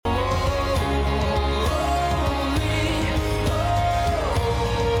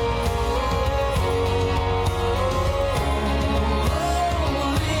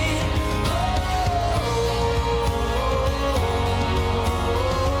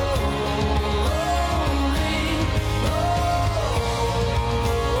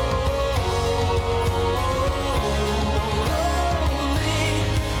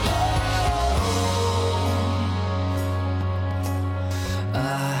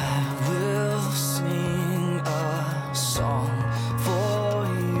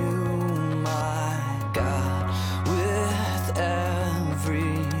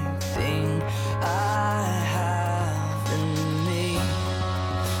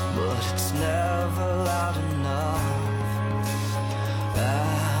but it's never loud enough.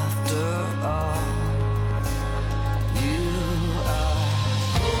 After all, you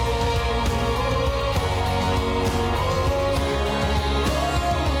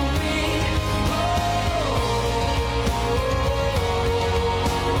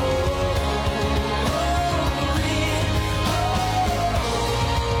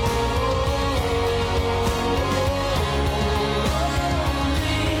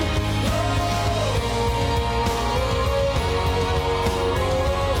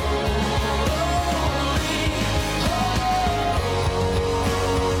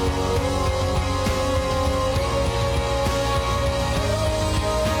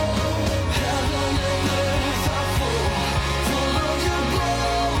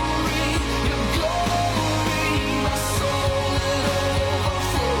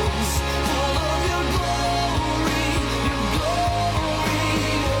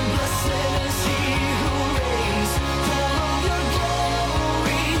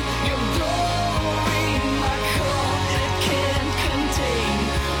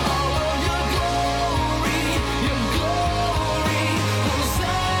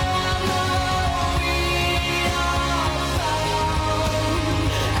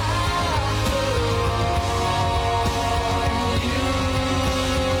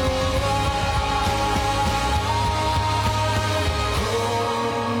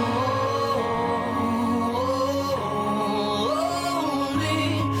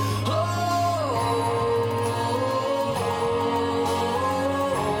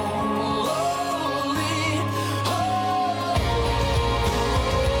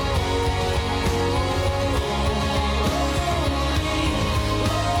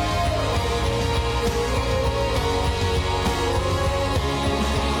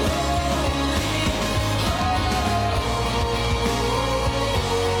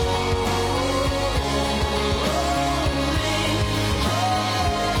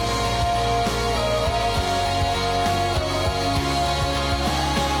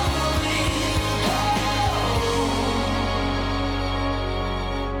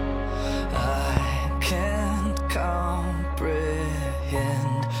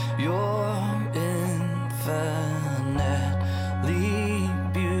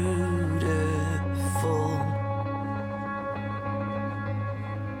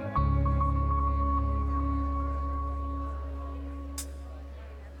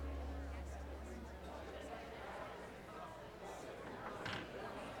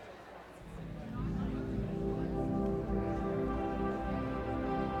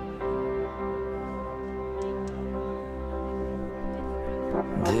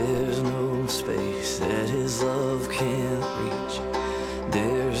There's no space that his love can't reach.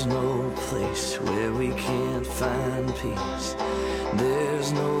 There's no place where we can't find peace.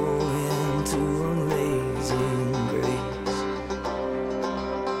 There's no end to amazing grace.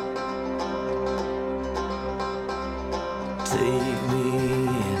 Take me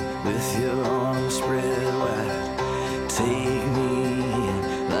in with your arms spread wide. Take me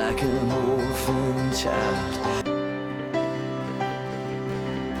in like an orphan child.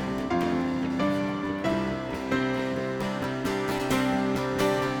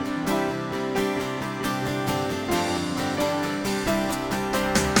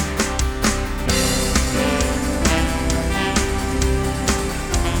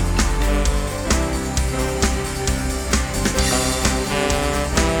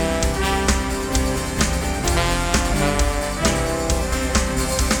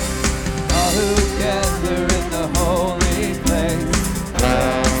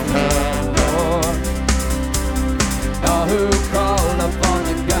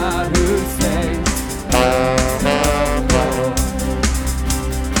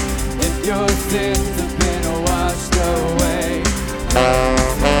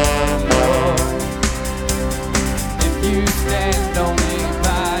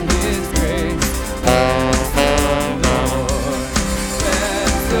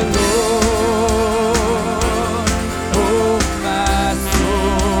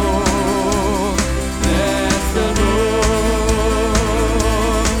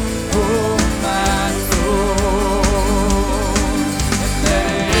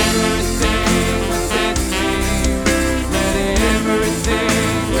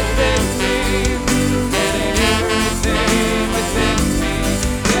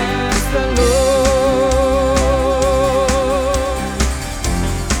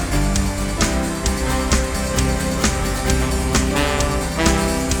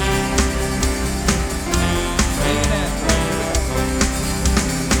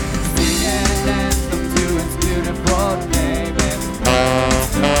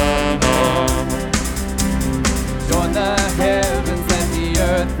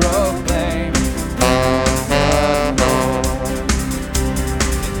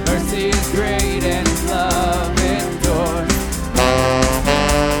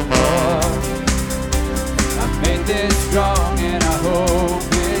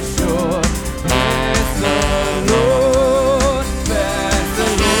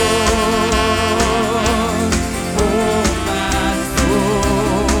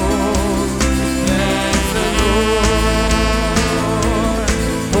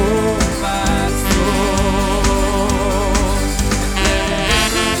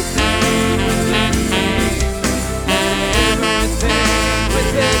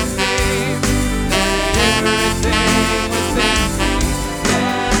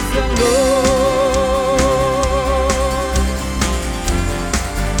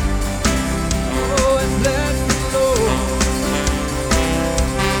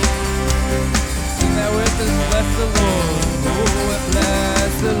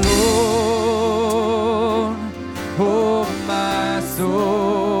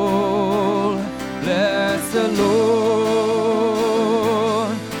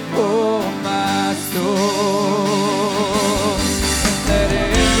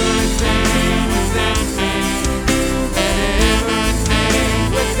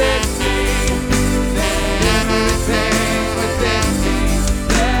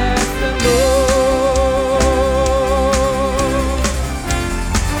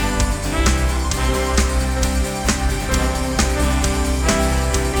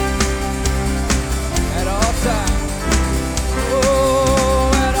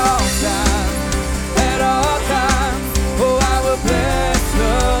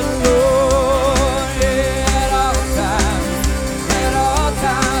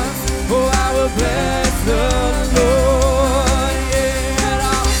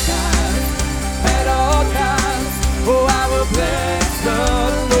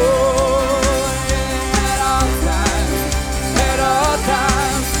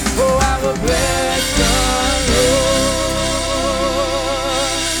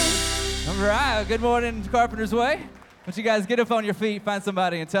 right, good morning, Carpenter's Way. Why don't you guys get up on your feet, find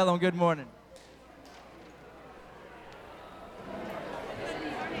somebody, and tell them good morning.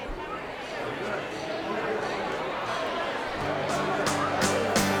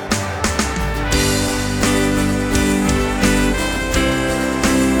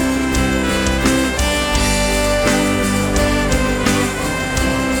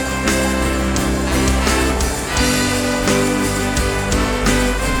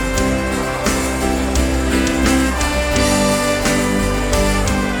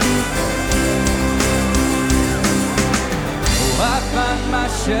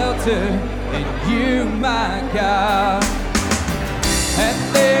 Shelter in you, my God,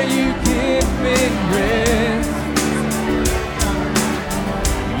 and there you give me rest.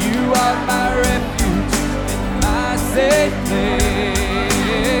 You are my refuge and my safe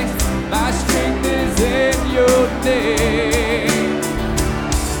place. My strength is in your name.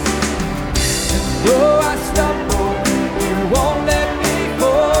 And though I stumble, you won't let me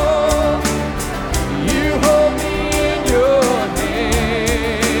fall. You hold me in your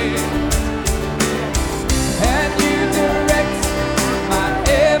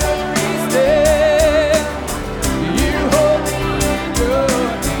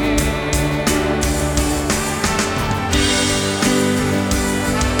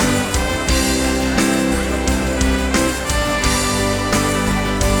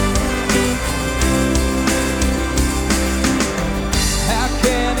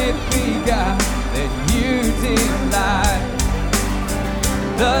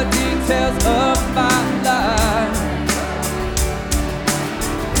the details of my life,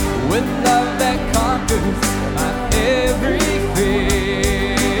 with love that conquers my every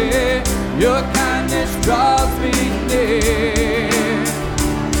fear. Your kindness draws me near,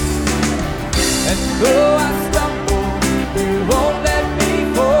 and though I stumble, you won't let me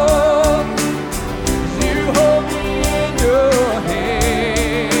fall. You hold me in your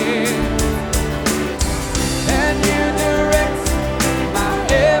hand, and you direct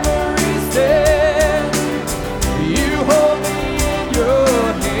every step. You hold me in your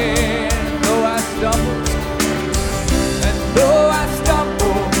hand. Though I stumble, and though I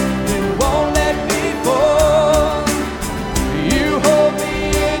stumble, you won't let me fall. You hold me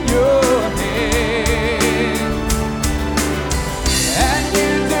in your hand, and you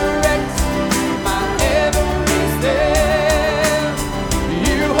direct my every step.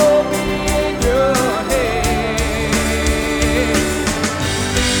 You hold me in your hand.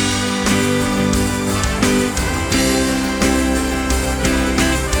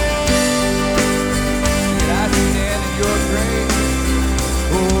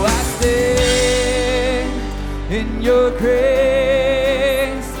 In your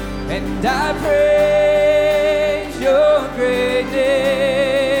grace, and I praise your great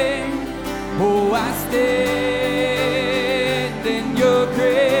name. Oh, I stand in your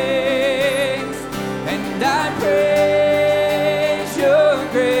grace, and I praise your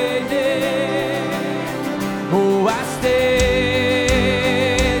great name. Oh, I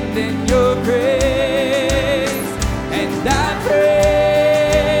stand in your grace, and I praise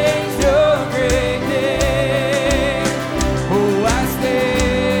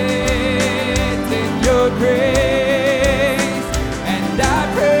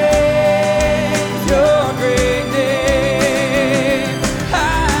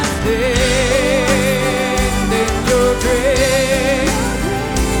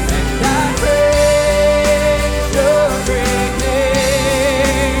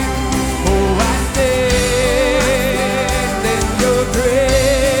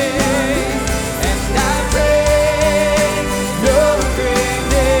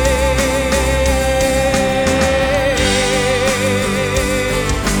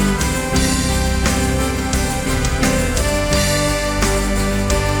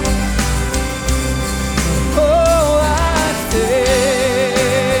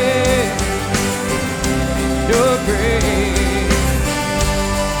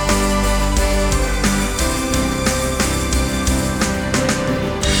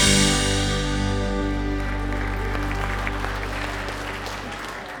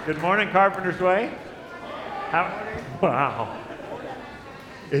Good morning, Carpenter's Way. Wow.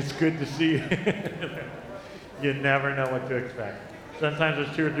 It's good to see you. You never know what to expect. Sometimes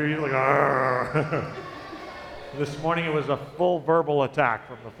there's 2 or 3 people like, argh. This morning it was a full verbal attack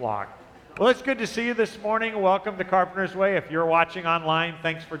from the flock. Well, it's good to see you this morning. Welcome to Carpenter's Way. If you're watching online,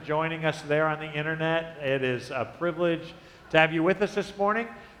 thanks for joining us there on the internet. It is a privilege to have you with us this morning.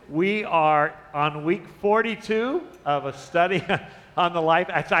 We are on week 42 of a study on the life.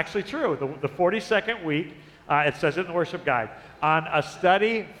 That's actually true, the 42nd week. It says it in the worship guide, on a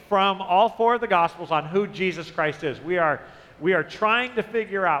study from all 4 of the Gospels on who Jesus Christ is. We are trying to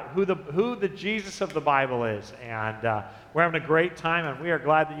figure out who the Jesus of the Bible is, and we're having a great time, and we are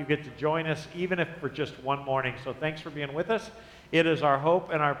glad that you get to join us, even if for just one morning. So thanks for being with us. It is our hope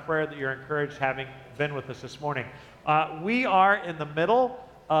and our prayer that you're encouraged having been with us this morning. We are in the middle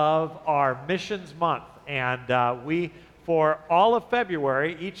of our missions month, and for all of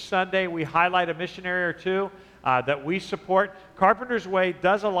February, each Sunday we highlight a missionary or two that we support. Carpenter's Way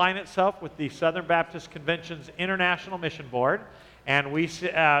does align itself with the Southern Baptist Convention's International Mission Board, and we,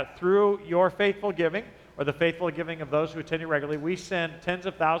 through your faithful giving, or the faithful giving of those who attend you regularly, we send tens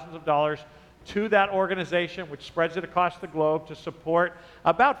of thousands of dollars to that organization, which spreads it across the globe to support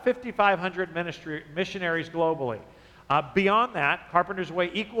about 5,500 missionaries globally. Beyond that, Carpenter's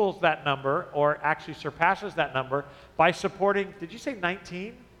Way equals that number, or actually surpasses that number, by supporting, did you say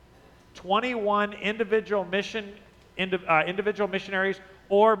 19? 21 individual missionaries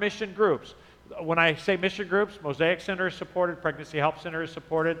or mission groups. When I say mission groups, Mosaic Center is supported, Pregnancy Help Center is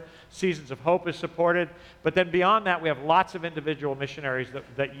supported, Seasons of Hope is supported, but then beyond that, we have lots of individual missionaries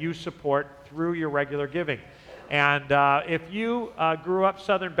that you support through your regular giving. And if you grew up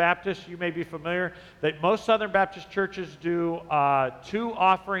Southern Baptist, you may be familiar that most Southern Baptist churches do 2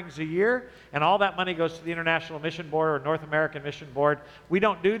 offerings a year, and all that money goes to the International Mission Board or North American Mission Board. We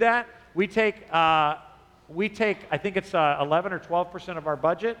don't do that. We take I think it's 11 or 12% of our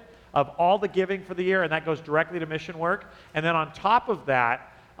budget of all the giving for the year, and that goes directly to mission work. And then on top of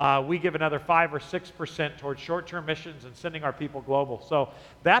that, we give another 5 or 6% towards short-term missions and sending our people global. So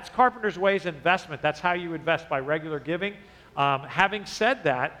that's Carpenter's Way's investment. That's how you invest, by regular giving. Having said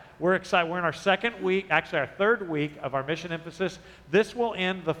that, we're excited. We're in our second week, actually our third week of our mission emphasis. This will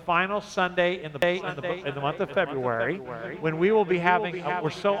end the final Sunday in the month of February, when we will be having, we're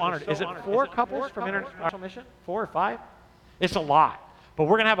so honored. Is it 4 couples from International Mission? 4 or 5? It's a lot. But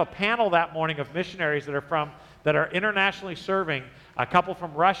we're going to have a panel that morning of missionaries that are internationally serving. A couple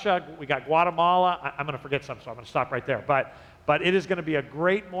from Russia. We got Guatemala. I'm going to forget some, so I'm going to stop right there. But it is going to be a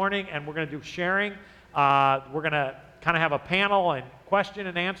great morning, and we're going to do sharing. We're going to kind of have a panel and question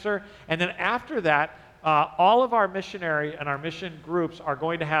and answer. And then after that, all of our missionary and our mission groups are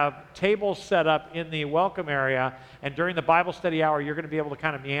going to have tables set up in the welcome area. And during the Bible study hour, you're going to be able to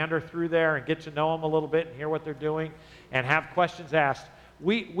kind of meander through there and get to know them a little bit and hear what they're doing and have questions asked.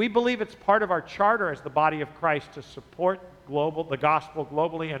 We believe it's part of our charter as the body of Christ to support the gospel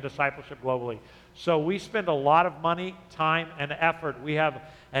globally and discipleship globally. So we spend a lot of money, time, and effort. We have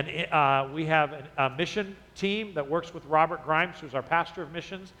a mission team that works with Robert Grimes, who's our pastor of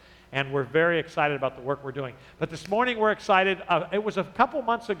missions, and we're very excited about the work we're doing. But this morning we're excited. It was a couple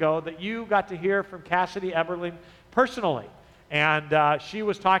months ago that you got to hear from Cassidy Eberling personally, and she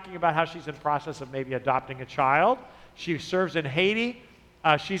was talking about how she's in process of maybe adopting a child. She serves in Haiti.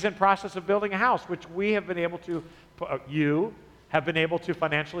 She's in process of building a house, which we have been able to, you have been able to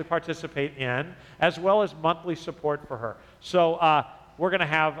financially participate in, as well as monthly support for her. So we're going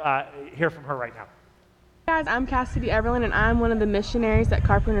to hear from her right now. Hey guys, I'm Cassidy Everland, and I'm one of the missionaries that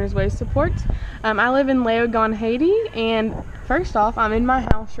Carpenter's Way supports. I live in Leogane, Haiti, and first off, I'm in my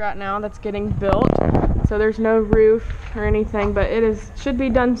house right now that's getting built. So there's no roof or anything, but should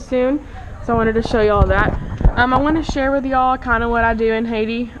be done soon. So I wanted to show you all that. I want to share with y'all kind of what I do in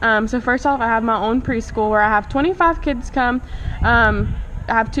Haiti. So first off, I have my own preschool where I have 25 kids come. I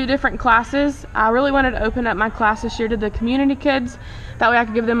have 2 different classes. I really wanted to open up my class this year to the community kids. That way I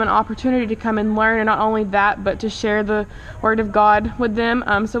could give them an opportunity to come and learn, and not only that, but to share the Word of God with them.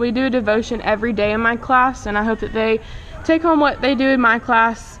 So we do a devotion every day in my class, and I hope that they take home what they do in my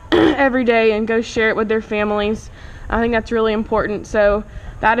class every day and go share it with their families. I think that's really important. So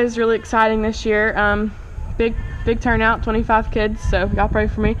that is really exciting this year. Big turnout, 25 kids, so y'all pray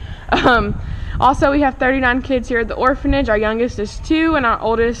for me. Also, we have 39 kids here at the orphanage. Our youngest is 2 and our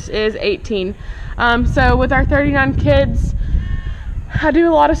oldest is 18. So with our 39 kids, I do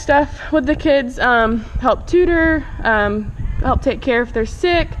a lot of stuff with the kids, help tutor, help take care if they're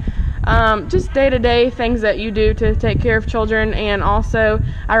sick, just day-to-day things that you do to take care of children. And also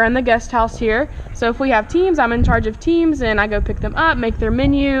I run the guest house here, so if we have teams, I'm in charge of teams, and I go pick them up, make their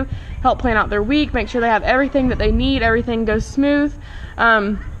menu, help plan out their week, make sure they have everything that they need, everything goes smooth.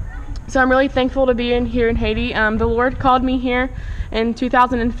 So I'm really thankful to be here in Haiti. The Lord called me here in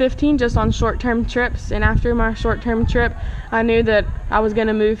 2015 just on short-term trips, and after my short-term trip I knew that I was going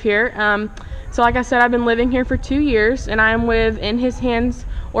to move here. So like I said, I've been living here for 2 years, and I am with In His Hands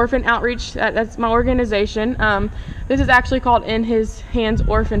Orphan Outreach. That's my organization. This is actually called In His Hands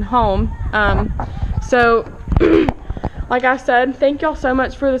Orphan Home. So like I said, thank y'all so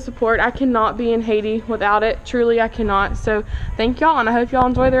much for the support. I cannot be in Haiti without it. Truly, I cannot. So thank y'all, and I hope y'all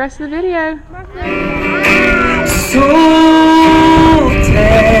enjoy the rest of the video.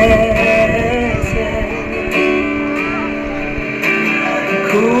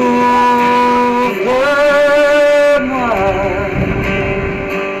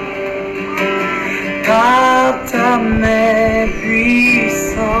 Par ta main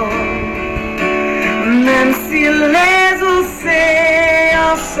puissante, même si les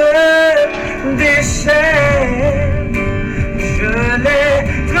océans se déchaînent, je les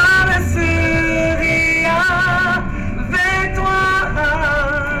traverserai avec toi,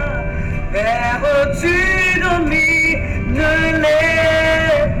 vers tu domines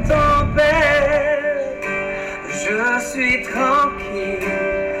les tempêtes. Je suis tranquille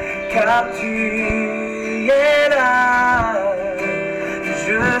car tu es là.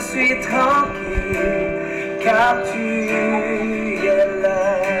 Je suis tranquille car tu es là.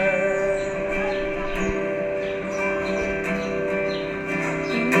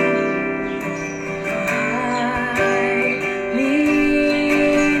 I lean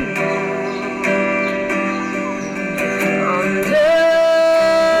under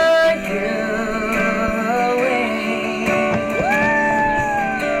your wings.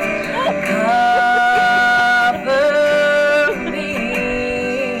 Cover me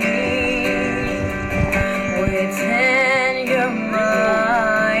within your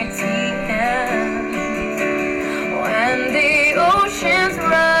mighty hands. When the oceans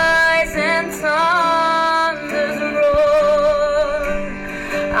rise and thunders roar,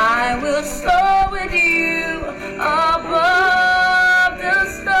 I will soar with you above the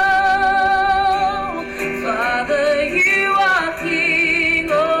storm. Father, you are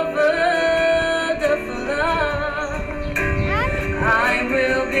king over the flood. I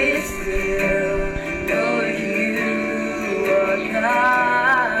will be still, know you are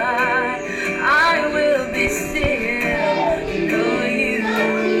God. I will be still, know you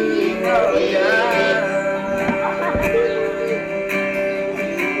are God.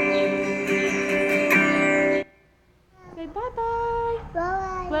 Say bye-bye.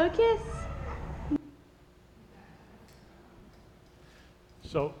 Bye. Blow a kiss.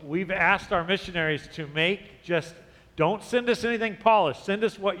 So we've asked our missionaries to make just, don't send us anything polished, send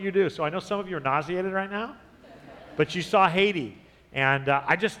us what you do. So I know some of you are nauseated right now, but you saw Haiti. And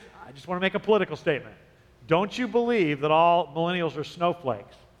I just want to make a political statement. Don't you believe that all millennials are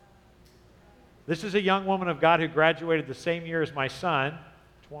snowflakes? This is a young woman of God who graduated the same year as my son,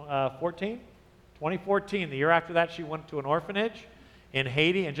 2014. The year after that, she went to an orphanage in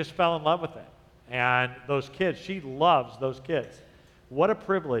Haiti and just fell in love with it. And those kids, she loves those kids. What a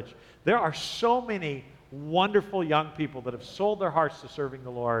privilege. There are so many wonderful young people that have sold their hearts to serving the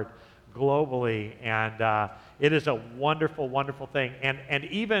Lord globally, and it is a wonderful, wonderful thing. And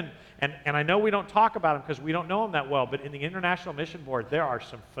I know we don't talk about them because we don't know them that well, but in the International Mission Board, there are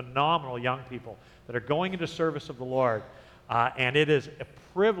some phenomenal young people that are going into service of the Lord, and it is a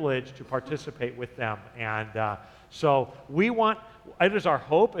privilege to participate with them. And so it is our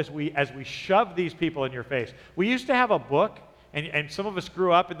hope as we shove these people in your face. We used to have a book. And some of us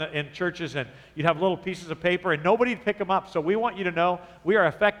grew up in churches, and you'd have little pieces of paper, and nobody'd pick them up. So we want you to know we are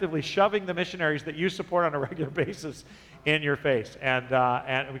effectively shoving the missionaries that you support on a regular basis in your face, and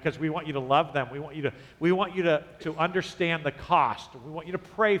because we want you to love them, we want you to understand the cost. We want you to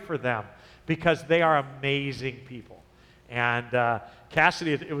pray for them because they are amazing people. And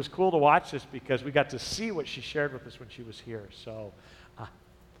Cassidy, it was cool to watch this because we got to see what she shared with us when she was here. So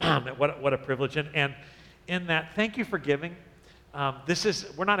what a privilege! And in that, thank you for giving.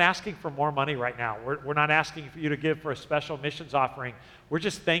 We're not asking for more money right now. We're not asking for you to give for a special missions offering. We're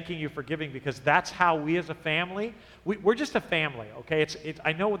just thanking you for giving because that's how we as a family, we're just a family, okay?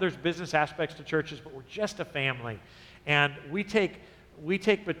 I know there's business aspects to churches, but we're just a family. And we take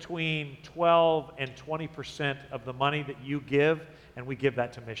between 12 and 20% of the money that you give, and we give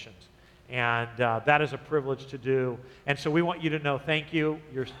that to missions. And that is a privilege to do. And so we want you to know, thank you.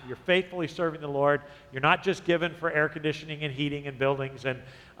 You're faithfully serving the Lord. You're not just given for air conditioning and heating and buildings and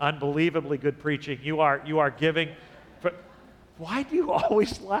unbelievably good preaching. You are giving for, why do you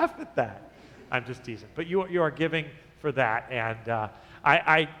always laugh at that? I'm just teasing. But you are giving for that. And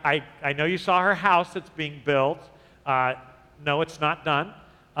I know you saw her house that's being built. No, it's not done.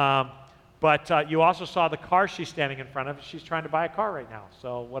 But you also saw the car she's standing in front of. She's trying to buy a car right now.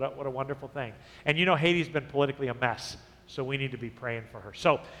 So what a wonderful thing. And you know Haiti's been politically a mess, so we need to be praying for her.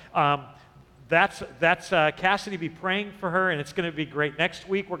 So that's Cassidy. Be praying for her, and it's going to be great. Next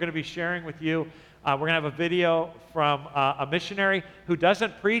week, we're going to be sharing with you. We're going to have a video from a missionary who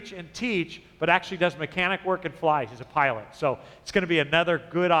doesn't preach and teach, but actually does mechanic work and flies. He's a pilot. So it's going to be another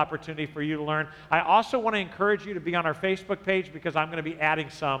good opportunity for you to learn. I also want to encourage you to be on our Facebook page because I'm going to be adding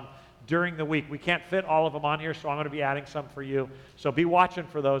some during the week. We can't fit all of them on here, so I'm going to be adding some for you. So be watching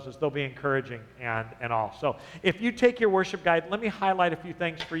for those as they'll be encouraging and all. So if you take your worship guide, let me highlight a few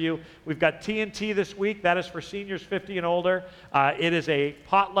things for you. We've got TNT this week. That is for seniors 50 and older. It is a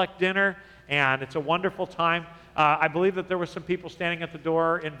potluck dinner, and it's a wonderful time. I believe that there were some people standing at the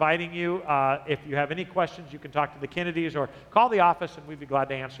door inviting you. If you have any questions, you can talk to the Kennedys or call the office, and we'd be glad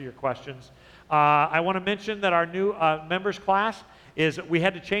to answer your questions. I want to mention that our new members class we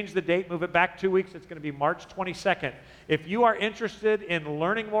had to change the date, move it back 2 weeks. It's going to be March 22nd. If you are interested in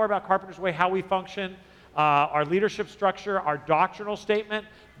learning more about Carpenter's Way, how we function, our leadership structure, our doctrinal statement,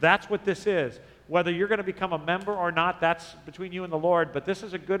 that's what this is. Whether you're going to become a member or not, that's between you and the Lord, but this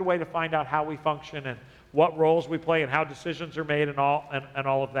is a good way to find out how we function and what roles we play and how decisions are made and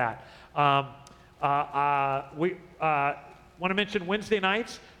all of that. We want to mention Wednesday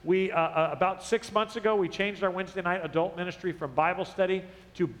nights. About 6 months ago, we changed our Wednesday night adult ministry from Bible study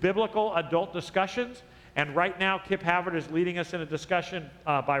to biblical adult discussions. And right now, Kip Havard is leading us in a discussion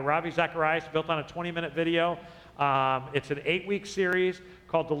by Ravi Zacharias, built on a 20-minute video. It's an 8-week series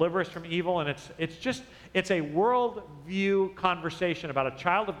called Deliver Us from Evil, and it's a worldview conversation about a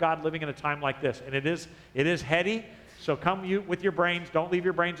child of God living in a time like this. And it is heady. So come with your brains. Don't leave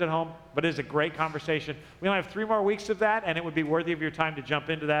your brains at home. But it is a great conversation. We only have 3 more weeks of that, and it would be worthy of your time to jump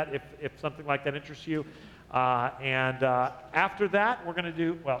into that if something like that interests you. After that, we're going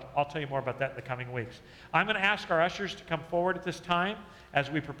to I'll tell you more about that in the coming weeks. I'm going to ask our ushers to come forward at this time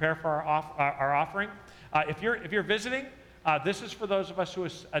as we prepare for our offering. If you're visiting, this is for those of us who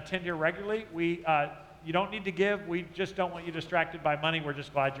attend here regularly. You don't need to give. We just don't want you distracted by money. We're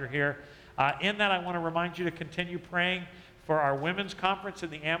just glad you're here. In that, I want to remind you to continue praying for our women's conference in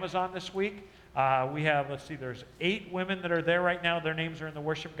the Amazon this week. We have, there's 8 women that are there right now. Their names are in the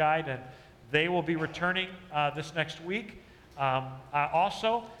worship guide, and they will be returning this next week.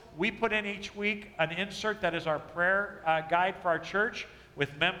 Also, we put in each week an insert that is our prayer guide for our church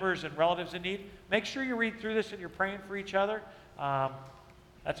with members and relatives in need. Make sure you read through this and you're praying for each other.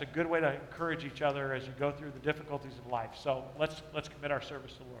 That's a good way to encourage each other as you go through the difficulties of life. So let's commit our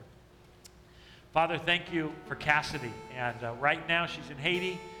service to the Lord. Father, thank you for Cassidy. And right now she's in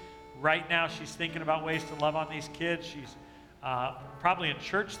Haiti. Right now she's thinking about ways to love on these kids. She's probably in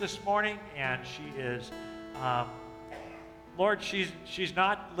church this morning, and she is, Lord, she's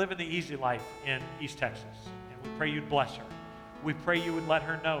not living the easy life in East Texas. And we pray you'd bless her. We pray you would let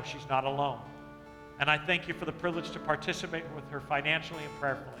her know she's not alone. And I thank you for the privilege to participate with her financially and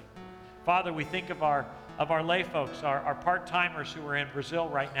prayerfully. Father, we think of our lay folks, our part-timers who are in Brazil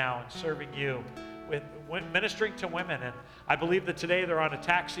right now and serving you, with ministering to women. And I believe that today they're on a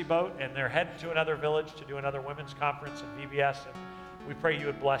taxi boat and they're heading to another village to do another women's conference at VBS. And we pray you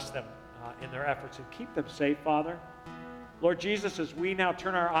would bless them in their efforts and keep them safe, Father. Lord Jesus, as we now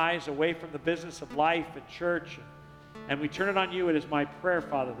turn our eyes away from the business of life and church, and we turn it on you, it is my prayer,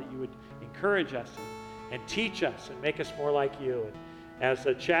 Father, that you would encourage us and teach us and make us more like you. And as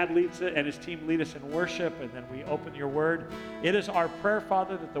Chad leads it and his team lead us in worship, and then we open your word, it is our prayer,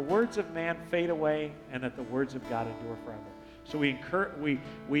 Father, that the words of man fade away and that the words of God endure forever. So we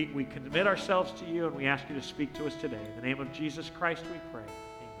commit ourselves to you, and we ask you to speak to us today. In the name of Jesus Christ we pray.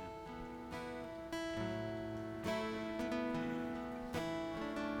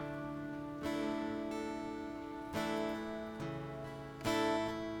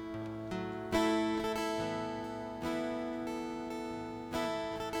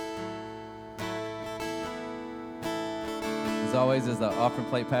 As always, as the offering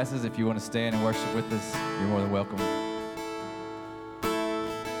plate passes, if you want to stand and worship with us, you're more than welcome.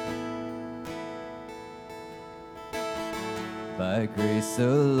 By grace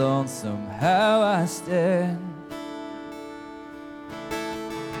alone, somehow I stand,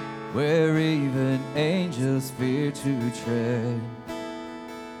 where even angels fear to tread.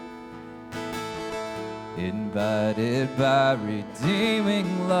 Invited by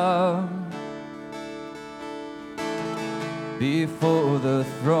redeeming love, before the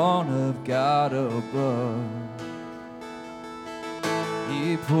throne of God above.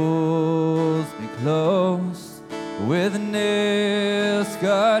 He pulls me close with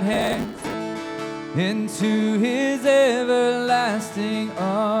nail-scarred hands into his everlasting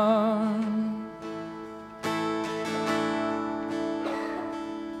arms.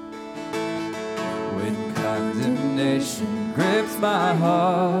 When condemnation grips my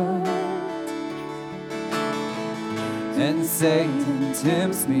heart, and Satan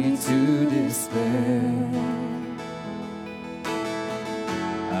tempts me to despair.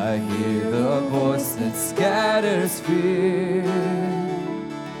 I hear the voice that scatters fear.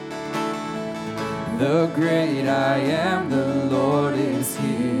 The great I am, the Lord is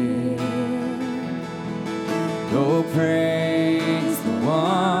here. Oh, praise the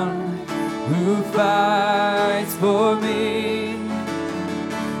one who fights for me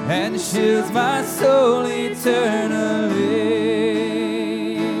and shields my soul eternally.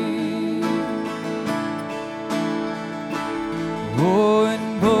 Oh,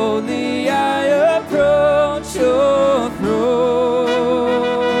 and boldly I approach your throne.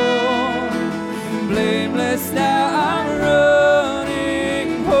 Blameless now I'm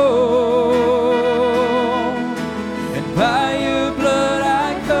running home. And by your blood I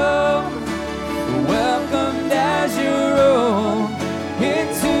come, welcomed as your own,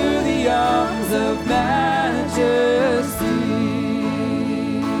 into the arms of majesty.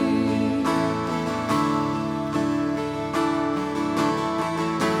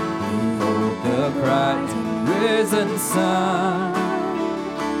 Behold the bright and risen sun,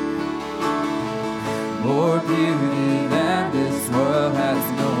 more beauty than this world has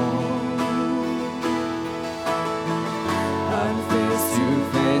known. I'm face to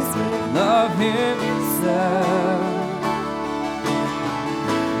face with love himself.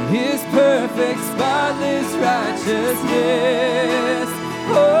 His perfect, spotless righteousness.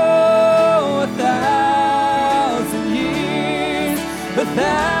 Oh, 1,000 years,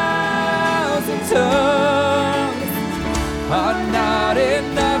 1,000 tongues are not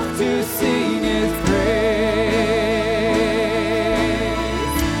enough to sing his praise.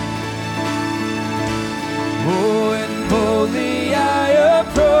 Oh, and boldly I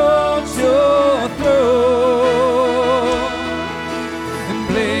approach your throne.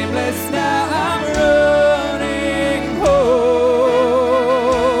 Blameless now I'm running home.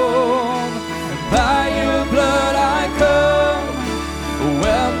 And by your blood I come,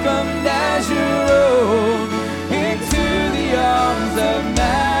 welcomed as your own, into the arms of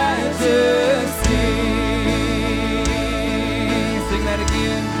majesty. Sing that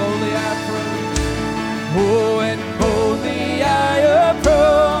again. Boldly I approach. Oh, and boldly I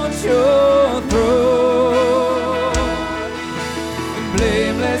approach your throne.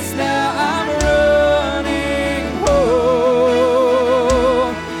 Blameless now I'm running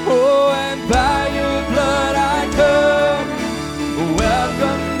home. Oh, and by your blood I come,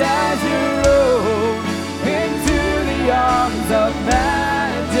 welcomed as your own, into the arms of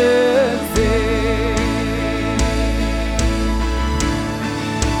majesty.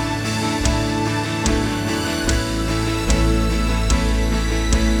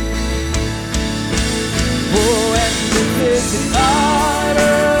 Oh, and this is an art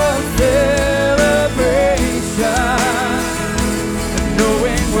of celebration,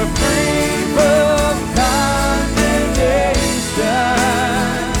 knowing we're free from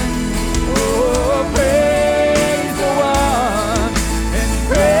condemnation. Oh, praise the one, and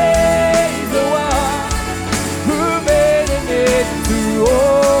praise the one who made an end to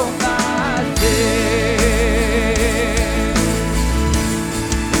all my sin.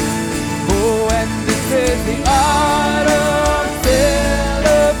 Oh, and this is the art of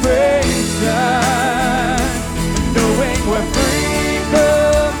celebration, knowing we're free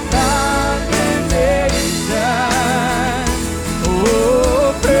from condemnation.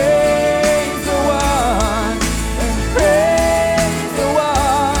 Oh, praise the one, and praise the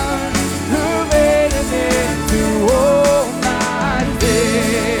one who made an end to all my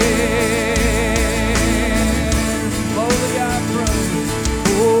sins. Boldly I approach.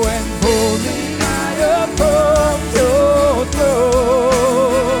 Oh, and boldly I approach your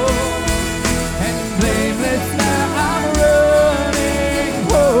throne. And blameless now I'm running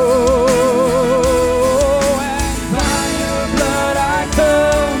home. And by your blood I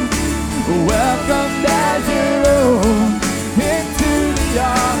come, welcomed as your own, into the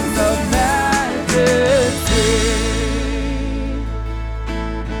arms of majesty.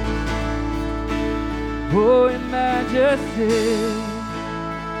 Oh, in majesty.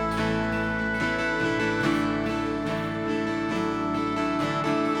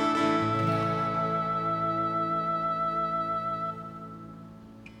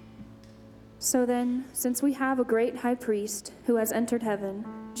 So then, since we have a great high priest who has entered heaven,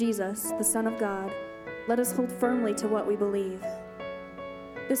 Jesus, the Son of God, let us hold firmly to what we believe.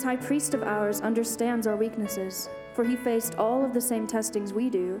 This high priest of ours understands our weaknesses, for he faced all of the same testings we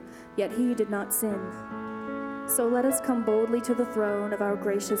do, yet he did not sin. So let us come boldly to the throne of our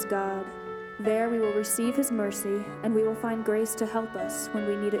gracious God. There we will receive his mercy, and we will find grace to help us when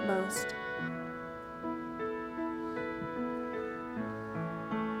we need it most.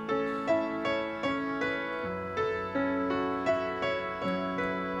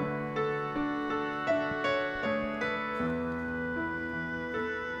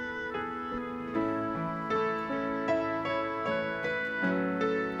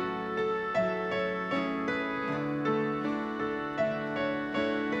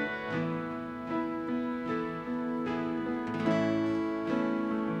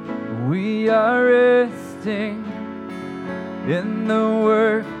 we are resting in the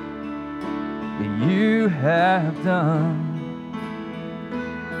work that you have done.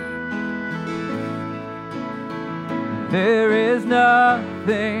 There is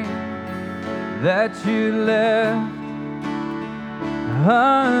nothing that you left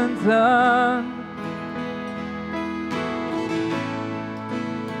undone.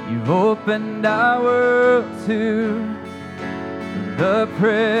 You've opened our world to the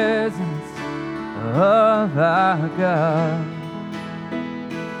presence of our God.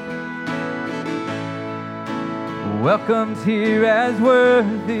 Welcomed here as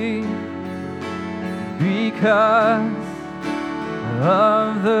worthy because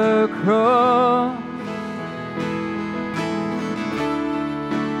of the cross.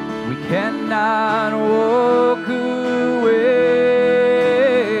 We cannot walk away.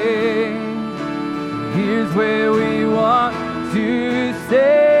 Here's where we want to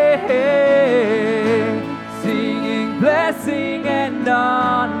stay, singing blessing and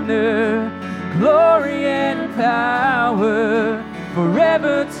honor, glory and power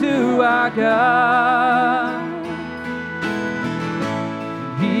forever to our God.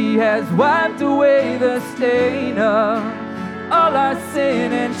 He has wiped away the stain of all our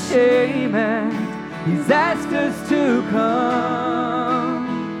sin and shame, and He's asked us to come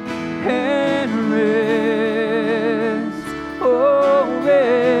and rest, oh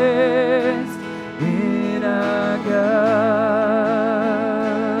rest in our God.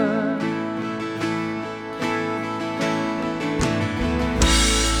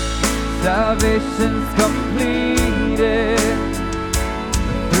 Salvation's completed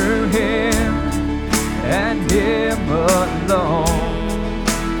through Him and Him alone.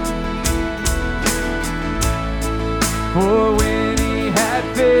 For when He had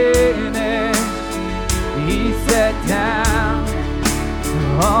finished, He sat down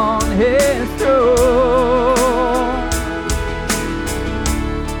on His throne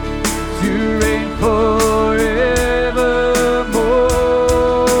to reign forevermore.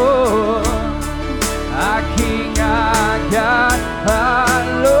 Our King, our God, our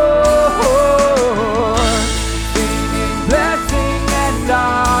Lord, singing blessing and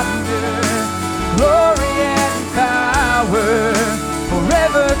honor, glory and power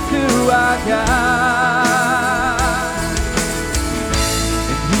forever to our God.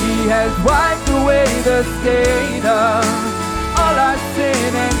 And He has wiped away the stain of all our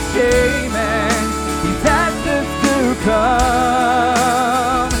sin and shame, and He's asked us to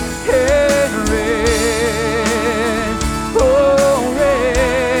come and rest, oh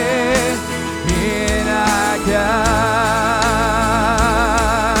rest in our God.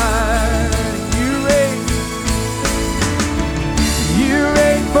 You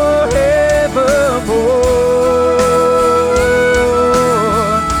reign forevermore.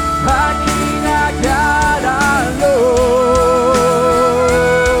 Our King, our God, our Lord.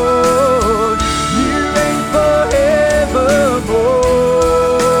 You reign forevermore.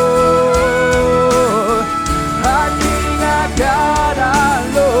 Our King, our God, our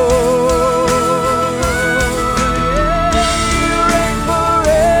Lord. Yeah, you reign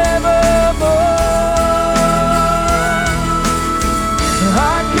forevermore.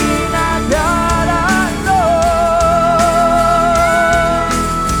 Our King, our God, our Lord.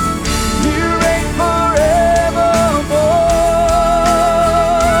 You reign forevermore.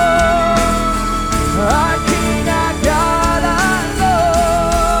 Our King, our God, our Lord.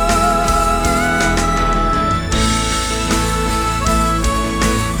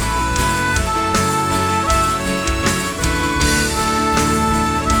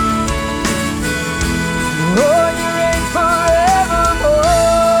 Oh, you reign forevermore.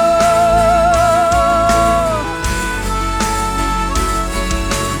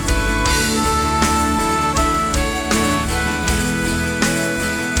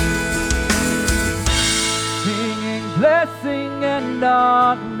 Singing blessing and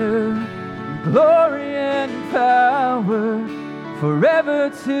honor, glory and power forever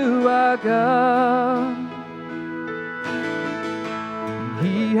to our God.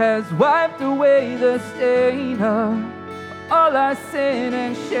 He has wiped away the stain of all our sin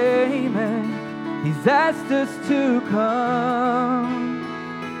and shame, and He's asked us to come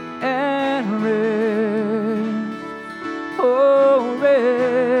and rest, oh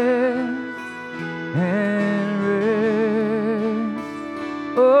rest and rest,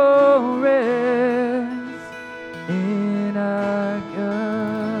 oh rest in our God.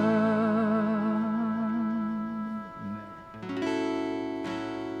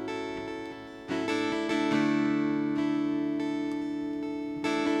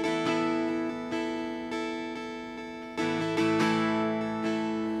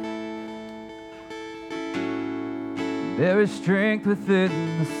 There is strength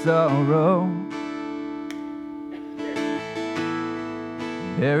within the sorrow.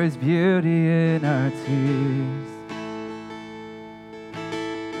 There is beauty in our tears.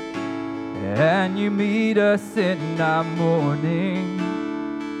 And you meet us in our mourning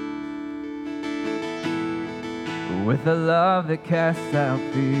with a love that casts out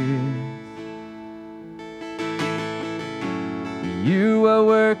fears. You are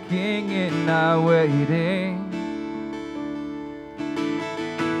working in our waiting.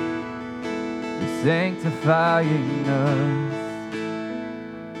 You're sanctifying us.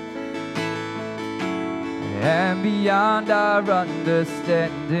 And beyond our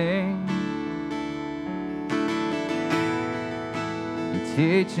understanding, you're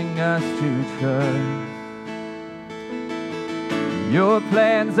teaching us to trust. Your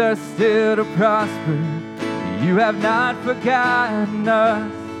plans are still to prosper. You have not forgotten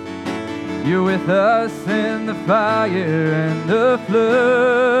us. You're with us in the fire and the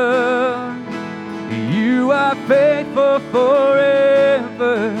flood. You are faithful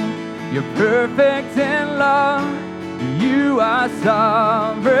forever. You're perfect in love. You are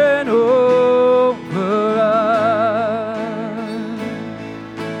sovereign over us.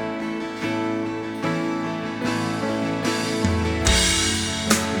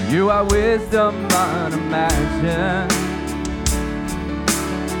 You are wisdom unimagined.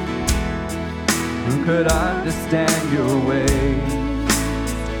 Who could understand your ways?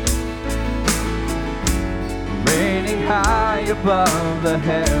 Reigning high above the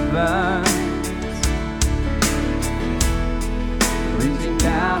heavens, reaching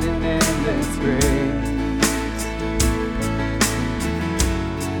down in endless grace.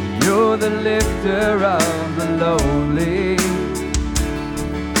 You're the lifter of the lowly,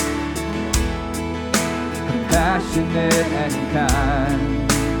 compassionate and kind.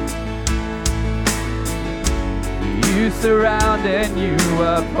 You surround and you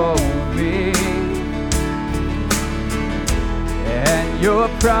uphold me, and your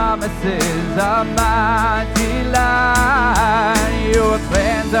promises are my delight. Your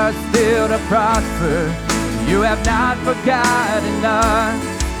plans are still to prosper. You have not forgotten us.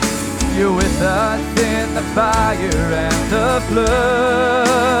 You're with us in the fire and the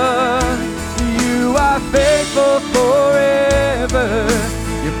flood. You are faithful forever.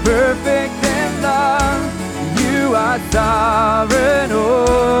 You're perfect in love. You are sovereign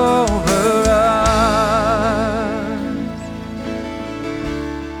over us.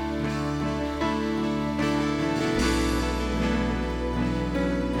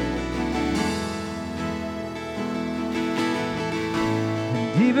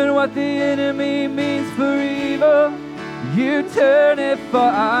 And even what the enemy means for evil, you turn it for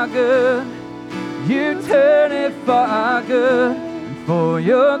our good. You turn it for our good and for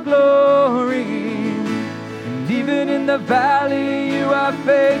your glory. And even in the valley, you are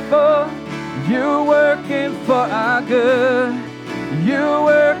faithful. You're working for our good. You're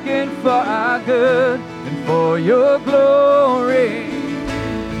working for our good and for your glory.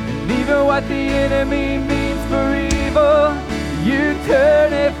 And even what the enemy means for evil, you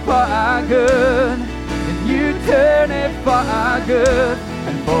turn it for our good. And you turn it for our good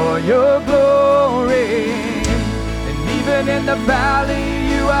and for your glory. And even in the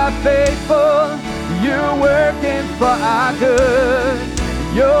valley, you are faithful. You're working for our good.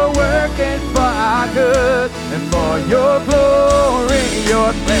 You're working for our good and for your glory.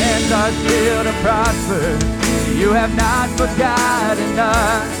 Your plans are still to prosper. You have not forgotten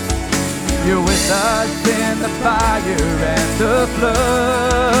us. You're with us in the fire and the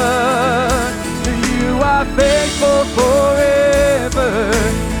flood. You are faithful forever.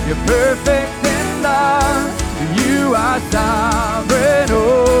 You're perfect in love. You are sovereign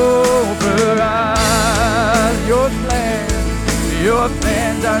over us. Your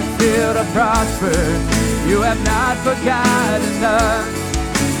plans are still to prosper. You have not forgotten us.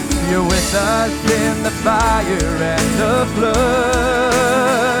 You're with us in the fire and the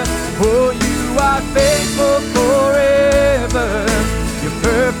flood. Oh, you are faithful forever. You're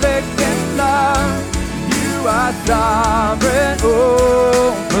perfect in love. You are sovereign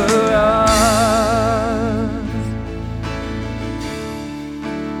over us.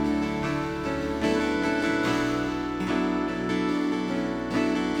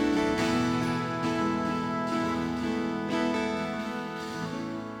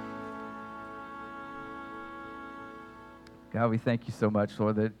 God, we thank you so much,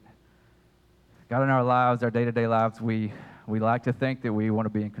 Lord, that God, in our lives, our day-to-day lives, we like to think that we want to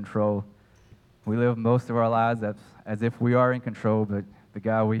be in control. We live most of our lives as if we are in control, but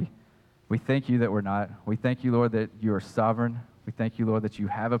God, we thank you that we're not. We thank you, Lord, that you are sovereign. We thank you, Lord, that you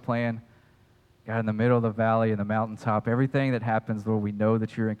have a plan. God, in the middle of the valley, in the mountaintop, everything that happens, Lord, we know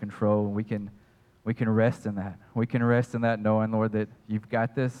that you're in control, and we can rest in that. We can rest in that knowing, Lord, that you've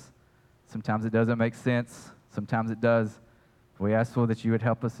got this. Sometimes it doesn't make sense. Sometimes it does. We ask, Lord, that you would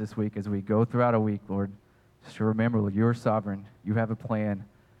help us this week as we go throughout a week, Lord, just to remember, Lord, you're sovereign. You have a plan,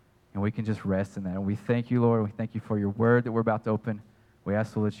 and we can just rest in that. And we thank you, Lord. We thank you for your word that we're about to open. We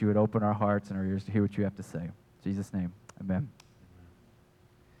ask, Lord, that you would open our hearts and our ears to hear what you have to say. In Jesus' name, amen.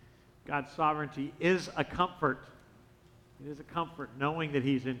 God's sovereignty is a comfort. It is a comfort knowing that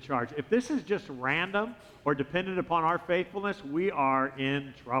he's in charge. If this is just random or dependent upon our faithfulness, we are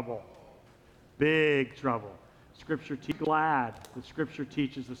in trouble. Big trouble. Glad that Scripture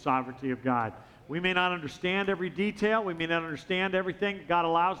teaches the sovereignty of God. We may not understand every detail. We may not understand everything God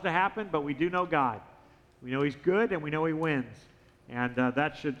allows to happen, but we do know God. We know he's good and we know he wins. And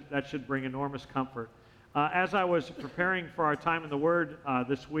that should bring enormous comfort. As I was preparing for our time in the Word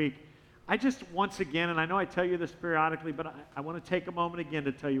this week, I just once again, and I know I tell you this periodically, but I want to take a moment again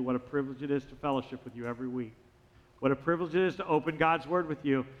to tell you what a privilege it is to fellowship with you every week. What a privilege it is to open God's Word with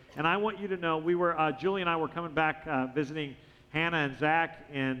you. And I want you to know, Julie and I were coming back visiting Hannah and Zach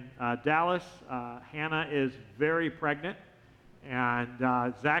in Dallas. Hannah is very pregnant, and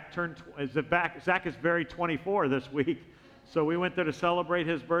Zach is very 24 this week. So we went there to celebrate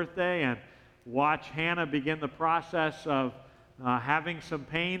his birthday and watch Hannah begin the process of having some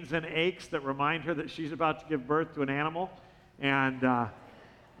pains and aches that remind her that she's about to give birth to an animal, and a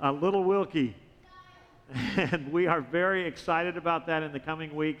little Wilkie. And we are very excited about that in the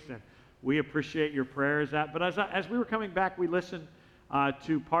coming weeks, and we appreciate your prayers. But as we were coming back, we listened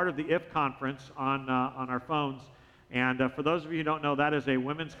to part of the IF conference on our phones. And for those of you who don't know, that is a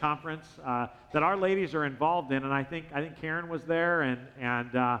women's conference that our ladies are involved in. And I think Karen was there,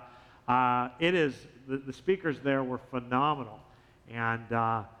 and it is the speakers there were phenomenal. And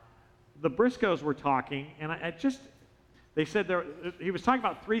the Briscoes were talking, and they said he was talking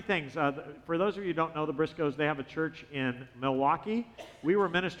about three things. For those of you who don't know the Briscoes, they have a church in Milwaukee. We were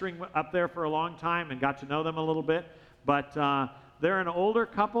ministering up there for a long time and got to know them a little bit. But they're an older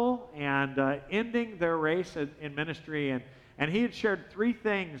couple and ending their race in ministry. And he had shared three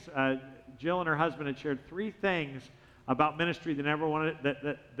things. Jill and her husband had shared three things about ministry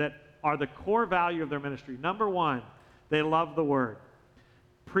that are the core value of their ministry. Number one, they love the Word.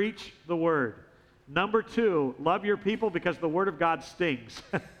 Preach the Word. Number two, love your people because the Word of God stings.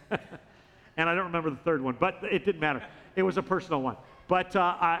 And I don't remember the third one, but it didn't matter. It was a personal one. But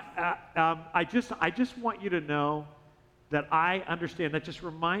I just want you to know that I understand. That just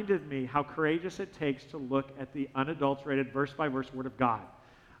reminded me how courageous it takes to look at the unadulterated verse-by-verse Word of God.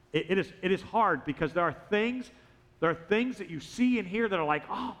 It is hard because there are things that you see and hear that are like,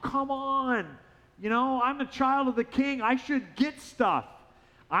 oh, come on. You know, I'm a child of the King. I should get stuff.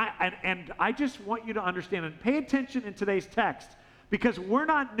 And I just want you to understand and pay attention in today's text because we're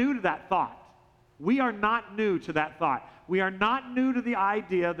not new to that thought. We are not new to that thought. We are not new to the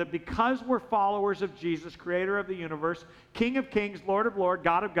idea that because we're followers of Jesus, creator of the universe, King of kings, Lord of lords,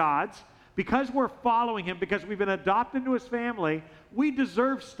 God of gods, because we're following him, because we've been adopted into his family, we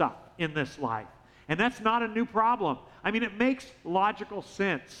deserve stuff in this life. And that's not a new problem. I mean, it makes logical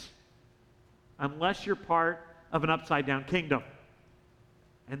sense unless you're part of an upside-down kingdom.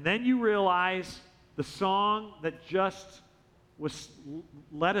 And then you realize the song that just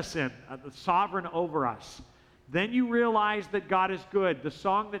let us in, the sovereign over us. Then you realize that God is good. The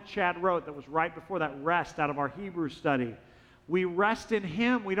song that Chad wrote that was right before that, rest, out of our Hebrew study. We rest in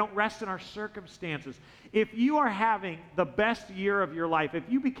him. We don't rest in our circumstances. If you are having the best year of your life, if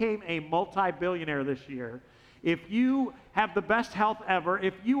you became a multi-billionaire this year, if you have the best health ever,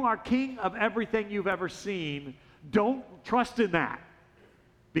 if you are king of everything you've ever seen, don't trust in that.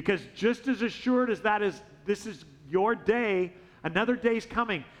 Because just as assured as this is your day, another day's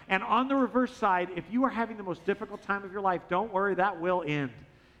coming. And on the reverse side, if you are having the most difficult time of your life, don't worry, that will end.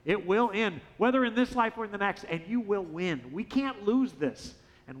 It will end, whether in this life or in the next, and you will win. We can't lose this,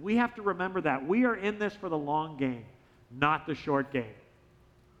 and we have to remember that. We are in this for the long game, not the short game.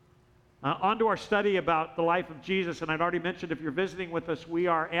 On to our study about the life of Jesus, and I'd already mentioned if you're visiting with us, we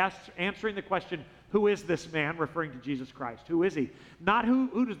are answering the question, who is this man, referring to Jesus Christ? Who is he? Not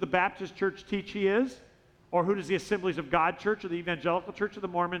who does the Baptist church teach he is, or who does the Assemblies of God church, or the Evangelical church, or the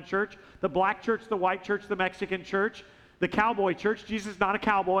Mormon church, the black church, the white church, the Mexican church, the cowboy church. Jesus is not a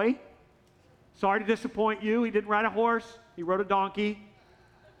cowboy. Sorry to disappoint you. He didn't ride a horse. He rode a donkey.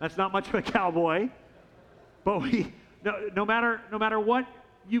 That's not much of a cowboy. But no matter what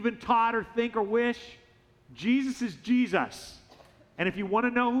you've been taught or think or wish, Jesus is Jesus. And if you want to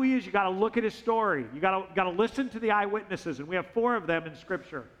know who he is, you got to look at his story. You got to listen to the eyewitnesses, and we have 4 of them in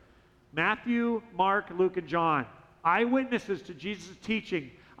Scripture. Matthew, Mark, Luke, and John. Eyewitnesses to Jesus'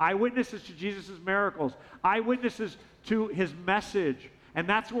 teaching. Eyewitnesses to Jesus' miracles. Eyewitnesses to his message. And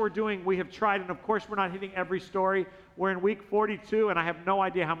that's what we're doing. We have tried, and of course we're not hitting every story. We're in week 42, and I have no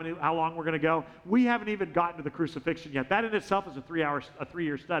idea how long we're going to go. We haven't even gotten to the crucifixion yet. That in itself is a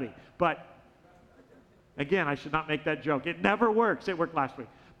 3-year study. But again, I should not make that joke. It never works. It worked last week.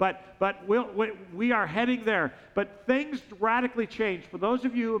 But we are heading there. But things radically changed. For those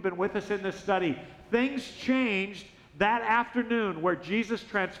of you who have been with us in this study, things changed that afternoon where Jesus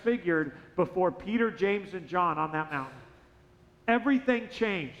transfigured before Peter, James, and John on that mountain. Everything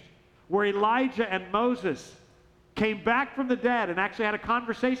changed. Where Elijah and Moses came back from the dead and actually had a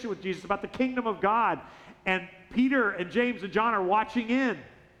conversation with Jesus about the kingdom of God. And Peter and James and John are watching in.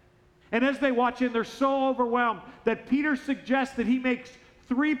 And as they watch in, they're so overwhelmed that Peter suggests that he makes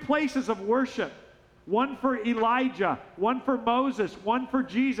 3 places of worship. One for Elijah, one for Moses, one for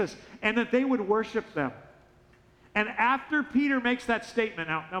Jesus, and that they would worship them. And after Peter makes that statement,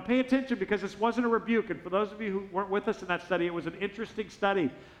 now pay attention because this wasn't a rebuke, and for those of you who weren't with us in that study, it was an interesting study.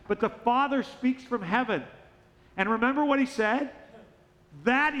 But the Father speaks from heaven. And remember what he said?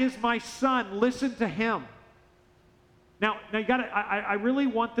 That is my son, listen to him. Now you got to. I really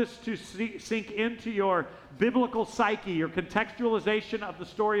want this to sink into your biblical psyche, your contextualization of the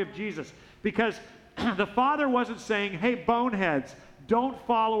story of Jesus, because the Father wasn't saying, "Hey, boneheads, don't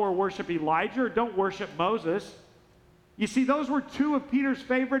follow or worship Elijah or don't worship Moses." You see, those were 2 of Peter's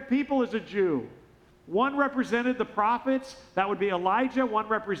favorite people as a Jew. One represented the prophets, that would be Elijah. One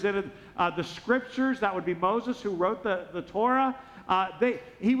represented the scriptures, that would be Moses, who wrote the Torah.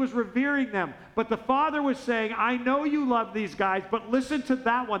 He was revering them. But the Father was saying, I know you love these guys, but listen to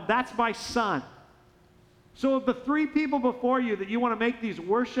that one. That's my son. So of the 3 people before you that you want to make these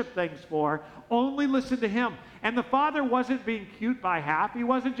worship things for, only listen to him. And the Father wasn't being cute by half. He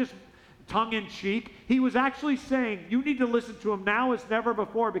wasn't just tongue-in-cheek. He was actually saying, you need to listen to him now as never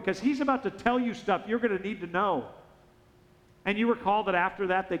before because he's about to tell you stuff you're going to need to know. And you recall that after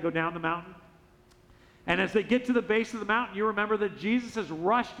that, they go down the mountain. And as they get to the base of the mountain, you remember that Jesus is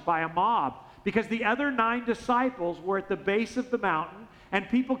rushed by a mob because the other 9 disciples were at the base of the mountain and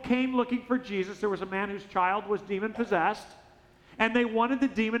people came looking for Jesus. There was a man whose child was demon-possessed and they wanted the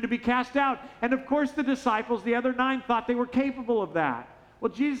demon to be cast out. And of course the disciples, the other 9, thought they were capable of that.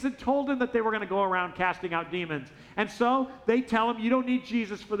 Well, Jesus had told them that they were going to go around casting out demons. And so they tell him, you don't need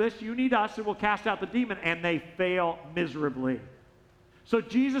Jesus for this, you need us and we'll cast out the demon. And they fail miserably. So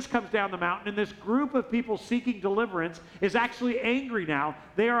Jesus comes down the mountain and this group of people seeking deliverance is actually angry now.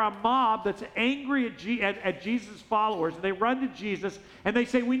 They are a mob that's angry at Jesus' followers. And they run to Jesus and they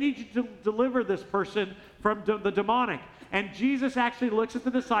say, we need you to deliver this person from the demonic. And Jesus actually looks at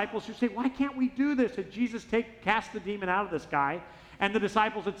the disciples who say, why can't we do this? And Jesus casts the demon out of this guy. And the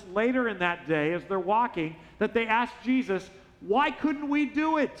disciples, it's later in that day as they're walking that they ask Jesus, why couldn't we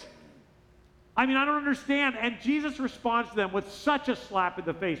do it? I mean, I don't understand. And Jesus responds to them with such a slap in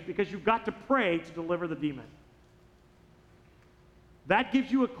the face because you've got to pray to deliver the demon. That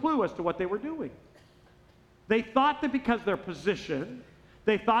gives you a clue as to what they were doing. They thought that because their position,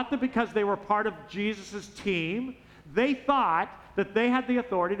 they thought that because they were part of Jesus' team, they thought that they had the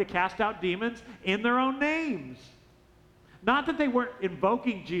authority to cast out demons in their own names. Not that they weren't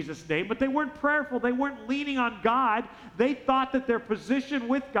invoking Jesus' name, but they weren't prayerful. They weren't leaning on God. They thought that their position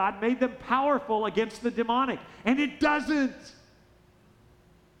with God made them powerful against the demonic. And it doesn't.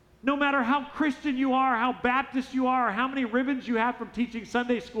 No matter how Christian you are, how Baptist you are, or how many ribbons you have from teaching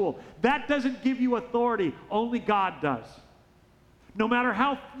Sunday school, that doesn't give you authority. Only God does. No matter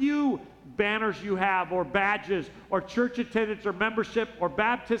how few banners you have or badges or church attendance or membership or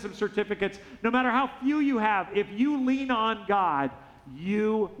baptism certificates, no matter how few you have, if you lean on God,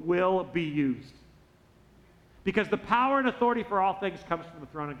 you will be used. Because the power and authority for all things comes from the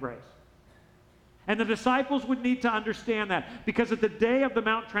throne of grace. And the disciples would need to understand that because at the day of the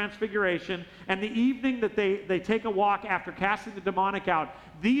Mount Transfiguration and the evening that they take a walk after casting the demonic out,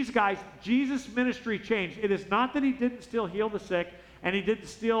 these guys, Jesus' ministry changed. It is not that he didn't still heal the sick and he didn't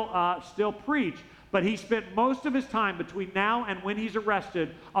still preach, but he spent most of his time between now and when he's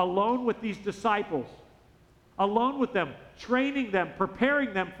arrested alone with these disciples, alone with them, training them,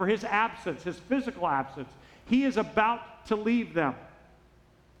 preparing them for his absence, his physical absence. He is about to leave them.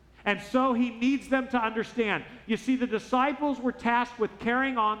 And so he needs them to understand. You see, the disciples were tasked with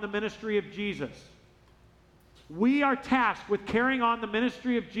carrying on the ministry of Jesus. We are tasked with carrying on the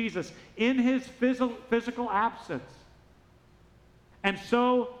ministry of Jesus in his physical absence. And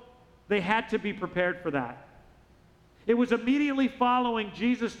so they had to be prepared for that. It was immediately following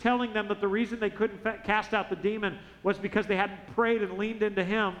Jesus telling them that the reason they couldn't cast out the demon was because they hadn't prayed and leaned into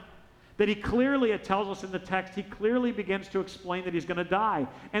him, that he clearly, it tells us in the text, he clearly begins to explain that he's going to die.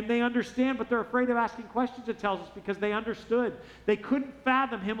 And they understand, but they're afraid of asking questions, it tells us, because they understood. They couldn't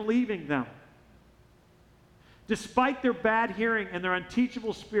fathom him leaving them. Despite their bad hearing and their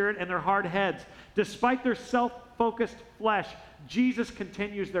unteachable spirit and their hard heads, despite their self-focused flesh, Jesus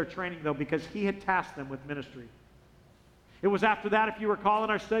continues their training, though, because he had tasked them with ministry. It was after that, if you recall in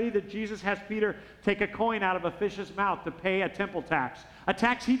our study, that Jesus has Peter take a coin out of a fish's mouth to pay a temple tax. A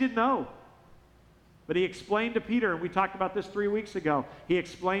tax he didn't know. But he explained to Peter, and we talked about this 3 weeks ago, he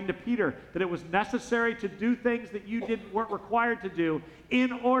explained to Peter that it was necessary to do things that you weren't required to do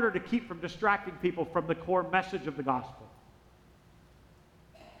in order to keep from distracting people from the core message of the gospel.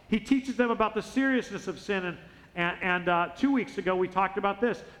 He teaches them about the seriousness of sin, and 2 weeks ago we talked about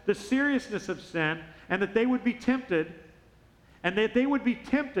this, the seriousness of sin, and that they would be tempted, and they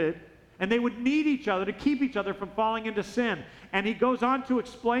would need each other to keep each other from falling into sin. And he goes on to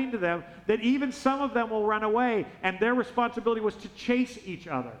explain to them that even some of them will run away, and their responsibility was to chase each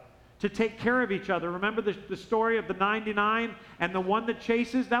other, to take care of each other. Remember the story of the 99 and the one that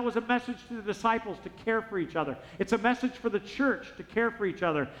chases? That was a message to the disciples to care for each other. It's a message for the church to care for each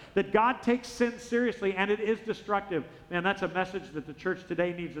other, that God takes sin seriously and it is destructive. Man, that's a message that the church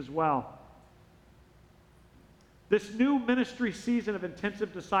today needs as well. This new ministry season of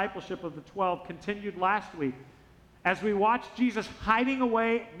intensive discipleship of the 12 continued last week as we watched Jesus hiding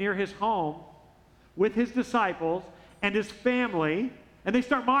away near his home with his disciples and his family, and they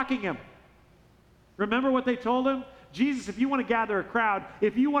start mocking him. Remember what they told him? Jesus, if you want to gather a crowd,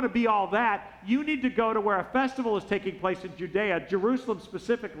 if you want to be all that, you need to go to where a festival is taking place in Judea, Jerusalem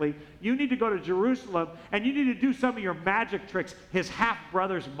specifically. You need to go to Jerusalem, and you need to do some of your magic tricks. His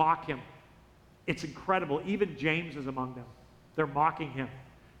half-brothers mock him. It's incredible. Even James is among them. They're mocking him.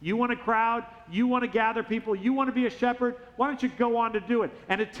 You want a crowd? You want to gather people? You want to be a shepherd? Why don't you go on to do it?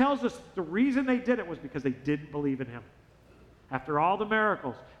 And it tells us the reason they did it was because they didn't believe in him. After all the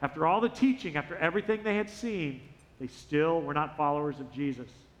miracles, after all the teaching, after everything they had seen, they still were not followers of Jesus.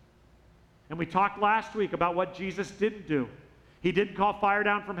 And we talked last week about what Jesus didn't do. He didn't call fire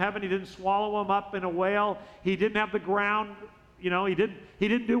down from heaven. He didn't swallow them up in a whale. He didn't have the ground, he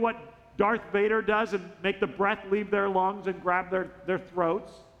didn't do what Darth Vader does and make the breath leave their lungs and grab their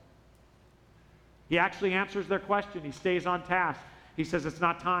throats. He actually answers their question. He stays on task. He says, it's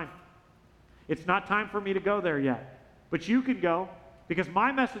not time. It's not time for me to go there yet. But you can go, because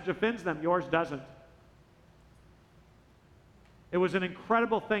my message offends them, yours doesn't. It was an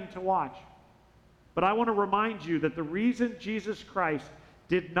incredible thing to watch. But I want to remind you that the reason Jesus Christ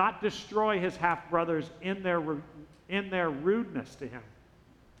did not destroy his half-brothers in their rudeness to him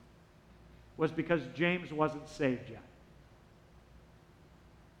was because James wasn't saved yet.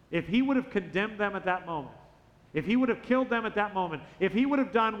 If he would have condemned them at that moment, if he would have killed them at that moment, if he would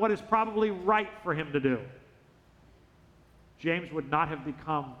have done what is probably right for him to do, James would not have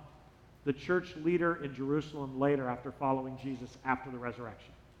become the church leader in Jerusalem later after following Jesus after the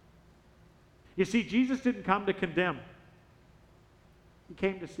resurrection. You see, Jesus didn't come to condemn. He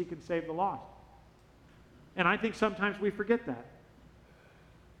came to seek and save the lost. And I think sometimes we forget that.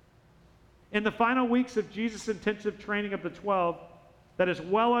 In the final weeks of Jesus' intensive training of the 12, that is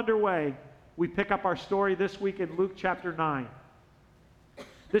well underway, we pick up our story this week in Luke chapter 9.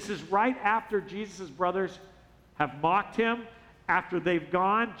 This is right after Jesus' brothers have mocked him. After they've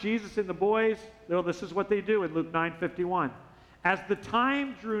gone, Jesus and the boys, this is what they do in Luke 9:51. As the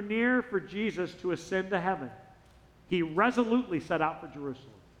time drew near for Jesus to ascend to heaven, he resolutely set out for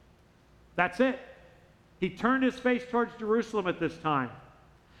Jerusalem. That's it. He turned his face towards Jerusalem at this time.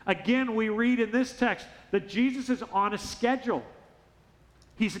 Again, we read in this text that Jesus is on a schedule.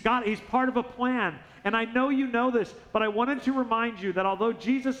 He's part of a plan. And I know you know this, but I wanted to remind you that although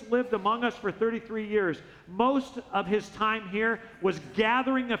Jesus lived among us for 33 years, most of his time here was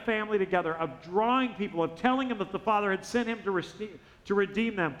gathering the family together, of drawing people, of telling them that the Father had sent him to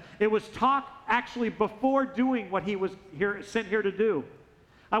redeem them. It was talk actually before doing what he was sent here to do.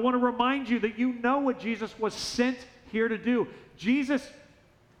 I want to remind you that you know what Jesus was sent here to do.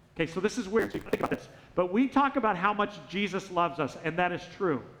 Okay, so this is weird. Think about this. But we talk about how much Jesus loves us, and that is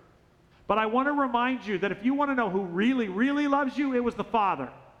true. But I want to remind you that if you want to know who really, really loves you, it was the Father.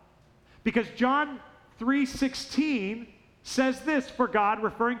 Because John 3:16 says this, for God,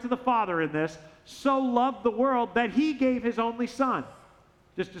 referring to the Father in this, so loved the world that he gave his only Son.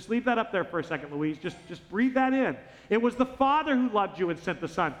 Just leave that up there for a second, Louise. Just breathe that in. It was the Father who loved you and sent the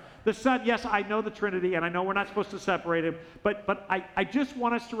Son. The Son, yes, I know the Trinity, and I know we're not supposed to separate him, but I just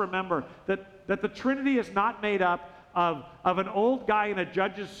want us to remember that the Trinity is not made up of of an old guy in a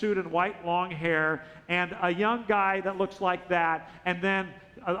judge's suit and white long hair, and a young guy that looks like that, and then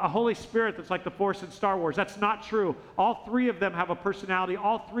a Holy Spirit that's like the Force in Star Wars. That's not true. All three of them have a personality.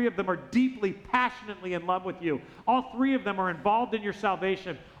 All three of them are deeply, passionately in love with you. All three of them are involved in your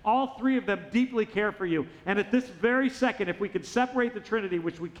salvation. All three of them deeply care for you. And at this very second, if we could separate the Trinity,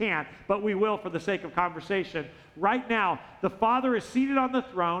 which we can't, but we will for the sake of conversation, right now, the Father is seated on the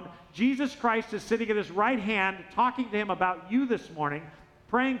throne. Jesus Christ is sitting at his right hand, talking to him about you this morning,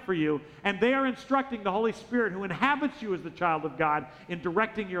 praying for you, and they are instructing the Holy Spirit, who inhabits you as the child of God, in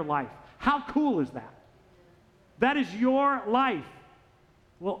directing your life. How cool is that? That is your life.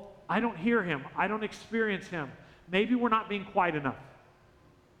 Well, I don't hear him. I don't experience him. Maybe we're not being quiet enough.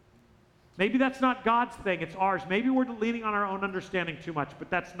 Maybe that's not God's thing, it's ours. Maybe we're leaning on our own understanding too much, but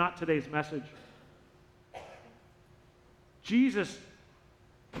that's not today's message. Jesus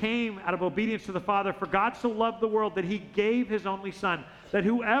came out of obedience to the Father. For God so loved the world that he gave his only Son, that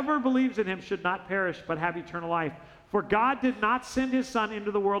whoever believes in him should not perish but have eternal life. For God did not send his Son into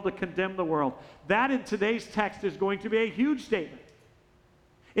the world to condemn the world. That in today's text is going to be a huge statement.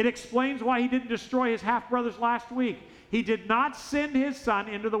 It explains why he didn't destroy his half-brothers last week. He did not send his Son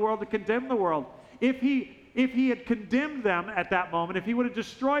into the world to condemn the world. If he had condemned them at that moment, if he would have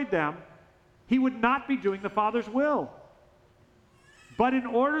destroyed them, he would not be doing the Father's will. But in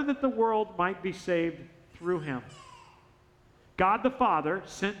order that the world might be saved through him, God the Father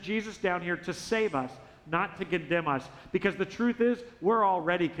sent Jesus down here to save us, not to condemn us. Because the truth is, we're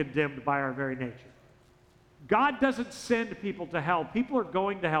already condemned by our very nature. God doesn't send people to hell. People are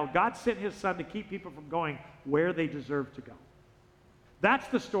going to hell. God sent his Son to keep people from going where they deserve to go. That's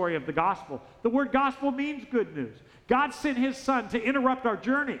the story of the gospel. The word gospel means good news. God sent his Son to interrupt our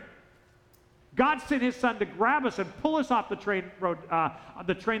journey. God sent his Son to grab us and pull us off the train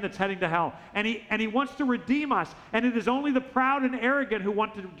that's heading to hell. And he wants to redeem us. And it is only the proud and arrogant who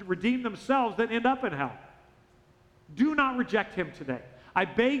want to redeem themselves that end up in hell. Do not reject him today. I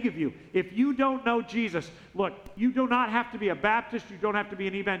beg of you, if you don't know Jesus, look, you do not have to be a Baptist, you don't have to be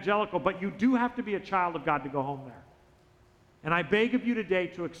an evangelical, but you do have to be a child of God to go home there. And I beg of you today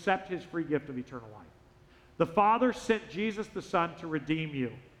to accept his free gift of eternal life. The Father sent Jesus the Son to redeem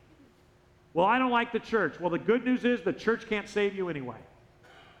you. Well, I don't like the church. Well, the good news is the church can't save you anyway.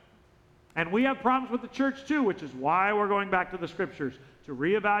 And we have problems with the church too, which is why we're going back to the scriptures, to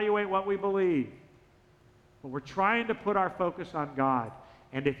reevaluate what we believe. But we're trying to put our focus on God.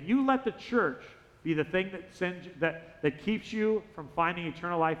 And if you let the church be the thing that keeps you from finding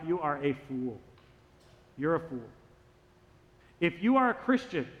eternal life, you are a fool. You're a fool. If you are a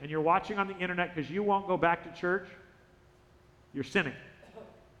Christian and you're watching on the internet because you won't go back to church, you're sinning.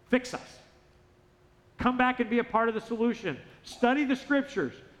 Fix us. Come back and be a part of the solution. Study the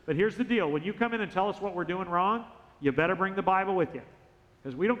scriptures. But here's the deal. When you come in and tell us what we're doing wrong, you better bring the Bible with you.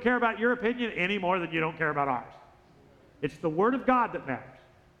 Because we don't care about your opinion any more than you don't care about ours. It's the Word of God that matters.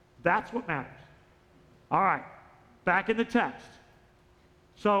 That's what matters. All right. Back in the text.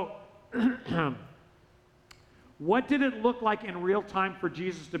 So, what did it look like in real time for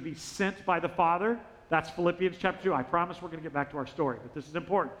Jesus to be sent by the Father? That's Philippians chapter 2. I promise we're going to get back to our story, but this is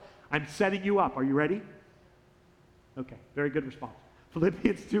important. I'm setting you up. Are you ready? Okay, very good response.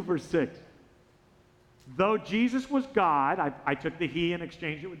 Philippians 2, verse 6. Though Jesus was God, I took the he and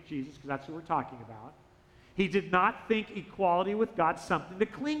exchanged it with Jesus because that's what we're talking about. He did not think equality with God something to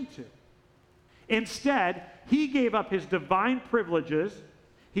cling to. Instead, he gave up his divine privileges.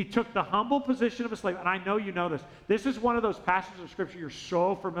 He took the humble position of a slave. And I know you know this. This is one of those passages of Scripture you're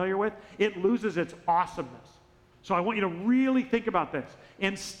so familiar with, it loses its awesomeness. So I want you to really think about this.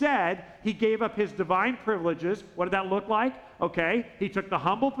 Instead, he gave up his divine privileges. What did that look like? Okay, he took the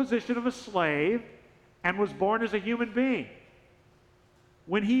humble position of a slave and was born as a human being.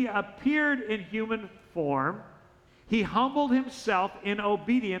 When he appeared in human form, he humbled himself in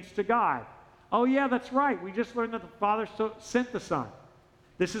obedience to God. Oh yeah, that's right. We just learned that the Father sent the Son.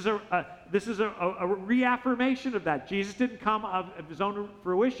 This is a reaffirmation of that. Jesus didn't come of his own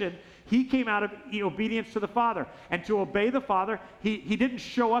fruition. He came out of obedience to the Father. And to obey the Father, he didn't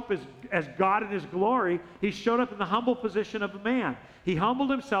show up as God in his glory. He showed up in the humble position of a man. He humbled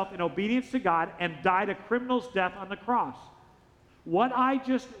himself in obedience to God and died a criminal's death on the cross. What I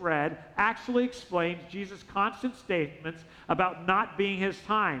just read actually explains Jesus' constant statements about not being his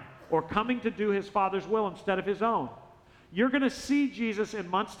time or coming to do his Father's will instead of his own. You're going to see Jesus in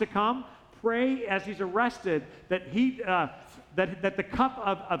months to come pray as he's arrested that the cup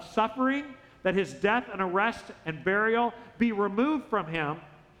of suffering, that his death and arrest and burial be removed from him.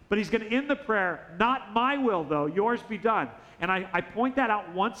 But he's going to end the prayer, not my will though, yours be done. And I point that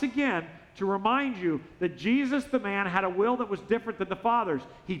out once again to remind you that Jesus, the man, had a will that was different than the Father's.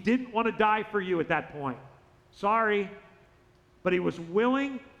 He didn't want to die for you at that point. Sorry. But he was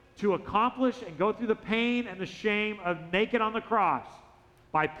willing to accomplish and go through the pain and the shame of naked on the cross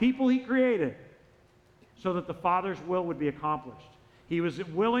by people he created so that the Father's will would be accomplished. He was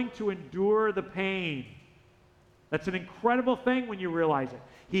willing to endure the pain. That's an incredible thing when you realize it.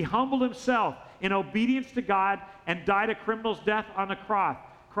 He humbled himself in obedience to God and died a criminal's death on the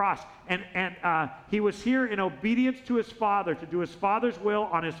cross. And he was here in obedience to his Father, to do his Father's will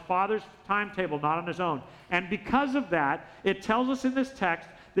on his Father's timetable, not on his own. And because of that, it tells us in this text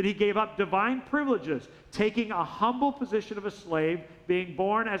that he gave up divine privileges, taking a humble position of a slave, being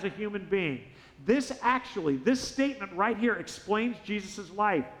born as a human being. This statement right here explains Jesus'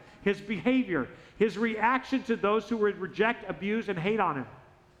 life, his behavior, his reaction to those who would reject, abuse, and hate on him.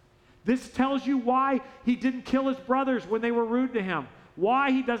 This tells you why he didn't kill his brothers when they were rude to him,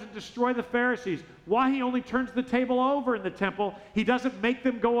 why he doesn't destroy the Pharisees, why he only turns the table over in the temple. He doesn't make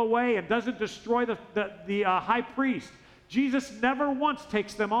them go away and doesn't destroy the high priest. Jesus never once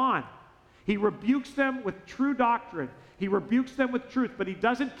takes them on. He rebukes them with true doctrine. He rebukes them with truth, but he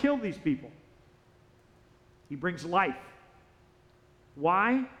doesn't kill these people. He brings life.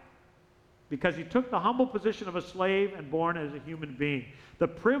 Why? Because he took the humble position of a slave and born as a human being. The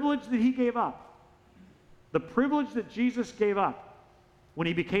privilege that he gave up, the privilege that Jesus gave up when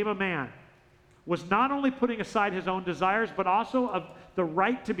he became a man, was not only putting aside his own desires, but also of the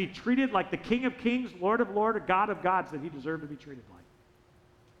right to be treated like the King of Kings, Lord of Lords, God of gods that he deserved to be treated like.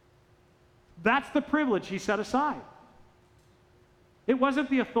 That's the privilege he set aside. It wasn't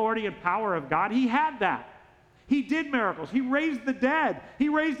the authority and power of God. He had that. He did miracles. He raised the dead. He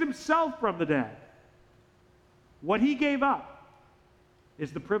raised himself from the dead. What he gave up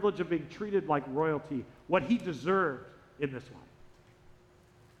is the privilege of being treated like royalty, what he deserved in this life.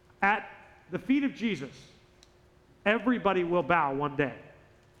 At the feet of Jesus, everybody will bow one day,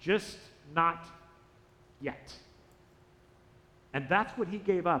 just not yet. And that's what he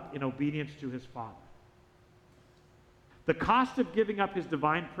gave up in obedience to his Father. The cost of giving up his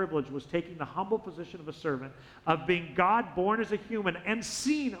divine privilege was taking the humble position of a servant, of being God born as a human and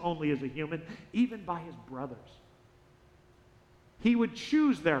seen only as a human, even by his brothers. He would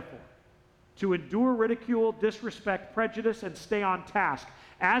choose, therefore, to endure ridicule, disrespect, prejudice, and stay on task,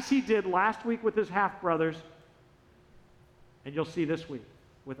 as he did last week with his half-brothers, and you'll see this week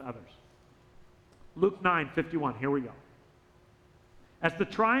with others. Luke 9:51, here we go. As the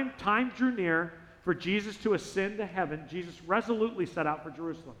time drew near for Jesus to ascend to heaven, Jesus resolutely set out for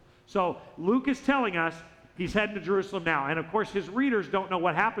Jerusalem. So Luke is telling us he's heading to Jerusalem now. And of course, his readers don't know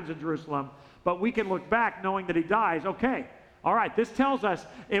what happens in Jerusalem, but we can look back knowing that he dies. Okay, all right, this tells us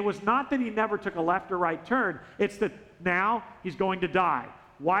it was not that he never took a left or right turn. It's that now he's going to die.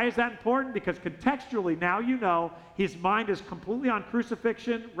 Why is that important? Because contextually, now you know his mind is completely on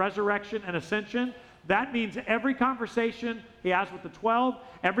crucifixion, resurrection, and ascension. That means every conversation he has with the 12,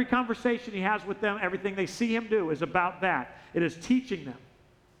 every conversation he has with them, everything they see him do is about that. It is teaching them.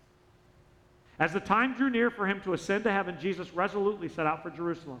 As the time drew near for him to ascend to heaven, Jesus resolutely set out for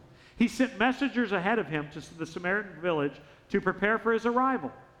Jerusalem. He sent messengers ahead of him to the Samaritan village to prepare for his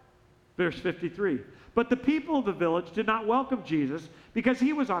arrival. Verse 53. But the people of the village did not welcome Jesus because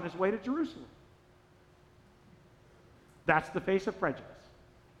he was on his way to Jerusalem. That's the face of prejudice.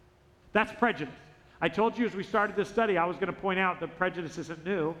 That's prejudice. I told you as we started this study, I was going to point out that prejudice isn't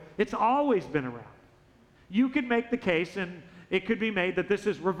new. It's always been around. You could make the case, and it could be made, that this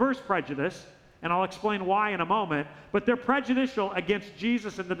is reverse prejudice, and I'll explain why in a moment, but they're prejudicial against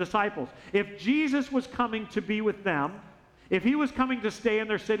Jesus and the disciples. If Jesus was coming to be with them, if he was coming to stay in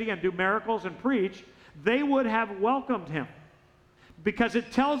their city and do miracles and preach, they would have welcomed him. Because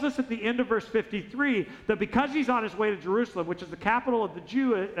it tells us at the end of verse 53 that because he's on his way to Jerusalem, which is the capital of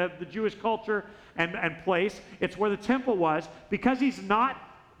the Jewish culture and place, it's where the temple was, because he's not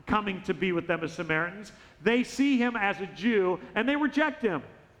coming to be with them as Samaritans, they see him as a Jew and they reject him.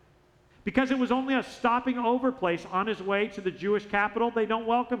 Because it was only a stopping over place on his way to the Jewish capital, they don't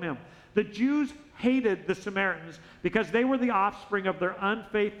welcome him. The Jews hated the Samaritans because they were the offspring of their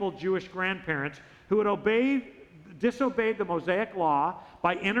unfaithful Jewish grandparents who had disobeyed the Mosaic law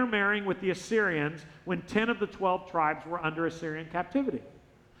by intermarrying with the Assyrians when 10 of the 12 tribes were under Assyrian captivity.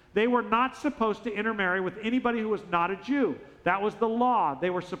 They were not supposed to intermarry with anybody who was not a Jew. That was the law. They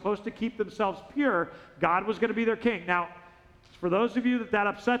were supposed to keep themselves pure. God was going to be their king. Now, for those of you that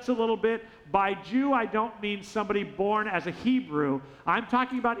upsets a little bit, by Jew I don't mean somebody born as a Hebrew. I'm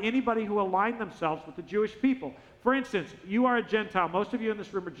talking about anybody who aligned themselves with the Jewish people. For instance, you are a Gentile. Most of you in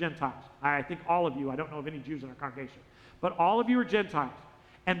this room are Gentiles. I think all of you. I don't know of any Jews in our congregation. But all of you are Gentiles.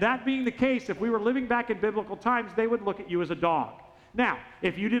 And that being the case, if we were living back in biblical times, they would look at you as a dog. Now,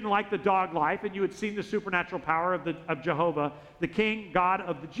 if you didn't like the dog life and you had seen the supernatural power of Jehovah, the King, God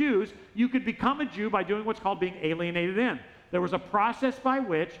of the Jews, you could become a Jew by doing what's called being alienated in. There was a process by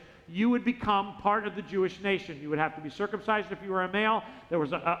which you would become part of the Jewish nation. You would have to be circumcised if you were a male. There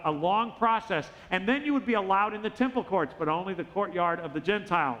was a long process. And then you would be allowed in the temple courts, but only the courtyard of the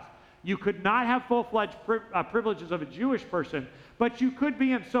Gentiles. You could not have full-fledged privileges of a Jewish person, but you could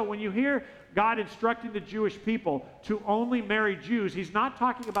be. And so when you hear God instructing the Jewish people to only marry Jews, he's not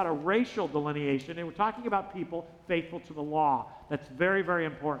talking about a racial delineation. We're talking about people faithful to the law. That's very, very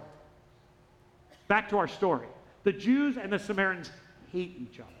important. Back to our story. The Jews and the Samaritans hate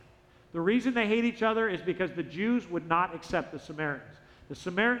each other. The reason they hate each other is because the Jews would not accept the Samaritans. The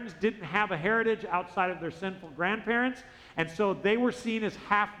Samaritans didn't have a heritage outside of their sinful grandparents, and so they were seen as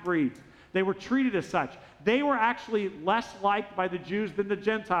half-breeds. They were treated as such. They were actually less liked by the Jews than the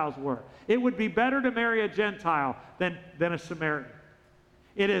Gentiles were. It would be better to marry a Gentile than a Samaritan.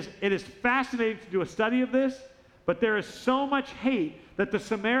 It is fascinating to do a study of this, but there is so much hate that the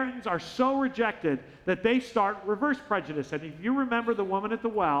Samaritans are so rejected that they start reverse prejudice. And if you remember the woman at the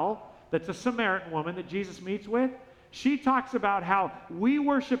well, that's a Samaritan woman that Jesus meets with, she talks about how we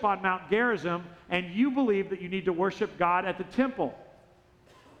worship on Mount Gerizim and you believe that you need to worship God at the temple.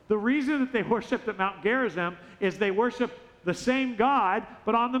 The reason that they worshiped at Mount Gerizim is they worship the same God,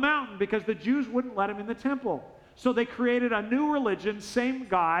 but on the mountain, because the Jews wouldn't let him in the temple. So they created a new religion, same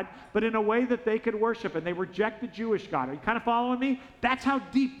God, but in a way that they could worship, and they reject the Jewish God. Are you kind of following me? That's how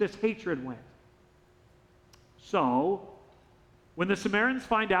deep this hatred went. So, when the Samaritans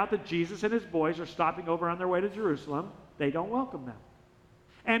find out that Jesus and his boys are stopping over on their way to Jerusalem, they don't welcome them.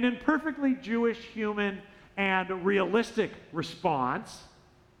 And in perfectly Jewish, human, and realistic response,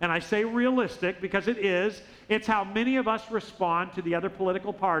 and I say realistic because it's how many of us respond to the other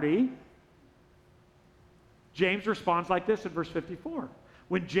political party. James responds like this in verse 54.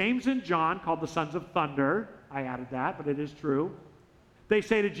 When James and John, called the sons of thunder, I added that, but it is true, they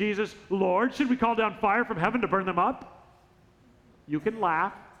say to Jesus, Lord, should we call down fire from heaven to burn them up? You can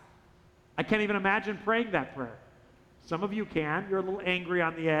laugh. I can't even imagine praying that prayer. Some of you can. You're a little angry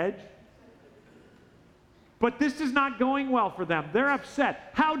on the edge. But this is not going well for them. They're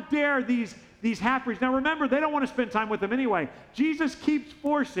upset. How dare these half-breeds? Now remember, they don't want to spend time with them anyway. Jesus keeps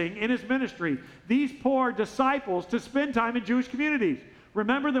forcing in his ministry these poor disciples to spend time in Jewish communities.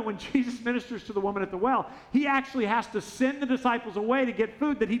 Remember that when Jesus ministers to the woman at the well, he actually has to send the disciples away to get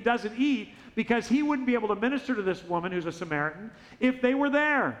food that he doesn't eat because he wouldn't be able to minister to this woman who's a Samaritan if they were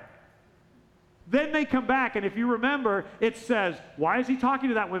there. Then they come back, and if you remember, it says, why is he talking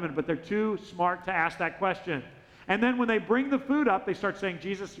to that woman? But they're too smart to ask that question. And then when they bring the food up, they start saying,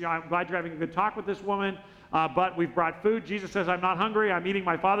 Jesus, I'm glad you're having a good talk with this woman, but we've brought food. Jesus says, I'm not hungry. I'm eating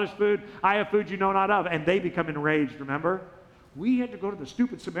my Father's food. I have food you know not of. And they become enraged, remember? We had to go to the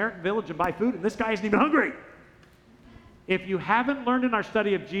stupid Samaritan village and buy food, and this guy isn't even hungry. If you haven't learned in our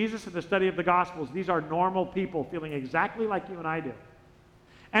study of Jesus and the study of the Gospels, these are normal people feeling exactly like you and I do.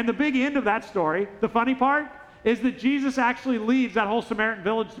 And the big end of that story, the funny part, is that Jesus actually leads that whole Samaritan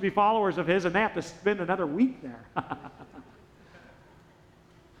village to be followers of his, and they have to spend another week there.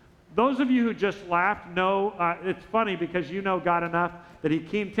 Those of you who just laughed know it's funny because you know God enough that he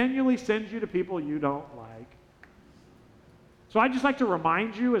continually sends you to people you don't like. So I'd just like to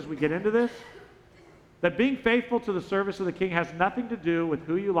remind you as we get into this that being faithful to the service of the King has nothing to do with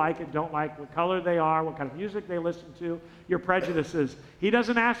who you like and don't like, what color they are, what kind of music they listen to, your prejudices. He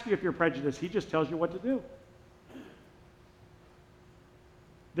doesn't ask you if you're prejudiced. He just tells you what to do.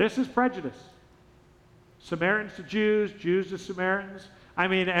 This is prejudice. Samaritans to Jews, Jews to Samaritans. I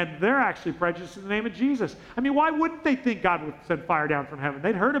mean, and they're actually prejudiced in the name of Jesus. I mean, why wouldn't they think God would send fire down from heaven?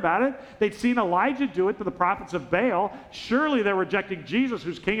 They'd heard about it. They'd seen Elijah do it to the prophets of Baal. Surely they're rejecting Jesus,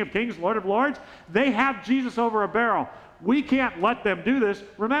 who's King of Kings, Lord of Lords. They have Jesus over a barrel. We can't let them do this.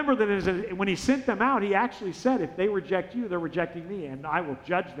 Remember that when he sent them out, he actually said, if they reject you, they're rejecting me, and I will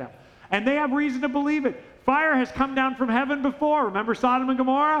judge them. And they have reason to believe it. Fire has come down from heaven before. Remember Sodom and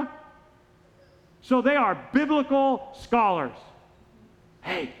Gomorrah? So they are biblical scholars.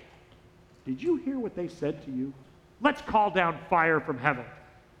 Hey, did you hear what they said to you? Let's call down fire from heaven.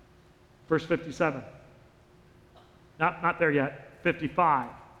 Verse 57. Not there yet. 55.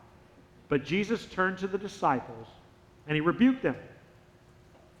 But Jesus turned to the disciples and he rebuked them.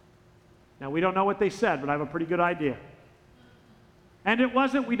 Now we don't know what they said, but I have a pretty good idea. And it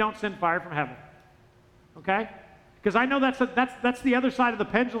wasn't, we don't send fire from heaven. Okay? Because I know that's the other side of the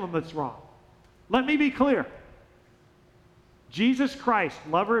pendulum that's wrong. Let me be clear. Jesus Christ,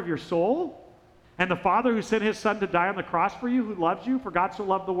 lover of your soul and the Father who sent his Son to die on the cross for you, who loves you, for God so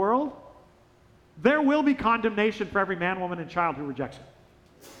loved the world, there will be condemnation for every man, woman, and child who rejects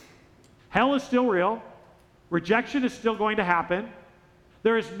it. Hell is still real. Rejection is still going to happen.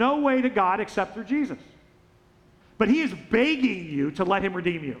 There is no way to God except through Jesus. But he is begging you to let him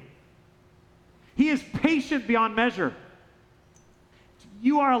redeem you. He is patient beyond measure.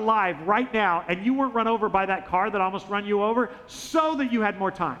 You are alive right now, and you weren't run over by that car that almost ran you over so that you had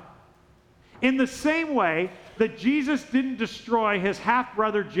more time. In the same way that Jesus didn't destroy his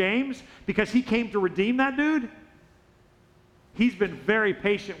half-brother James because he came to redeem that dude, he's been very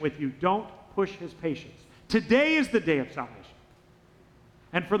patient with you. Don't push his patience. Today is the day of salvation.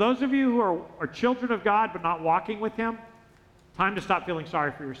 And for those of you who are children of God but not walking with him, time to stop feeling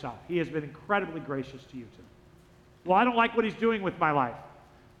sorry for yourself. He has been incredibly gracious to you today. Well, I don't like what he's doing with my life.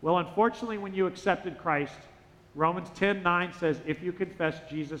 Well, unfortunately, when you accepted Christ, Romans 10:9 says, if you confess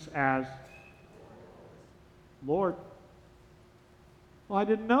Jesus as Lord. Well, I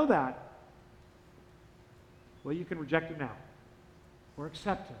didn't know that. Well, you can reject him now or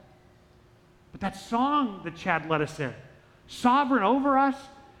accept him. But that song that Chad led us in, sovereign over us,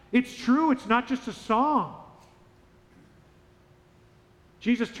 it's true. It's not just a song.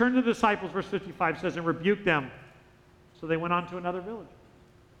 Jesus turned to the disciples, verse 55 says, and rebuked them. So they went on to another village.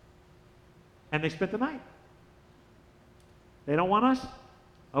 And they spent the night. They don't want us?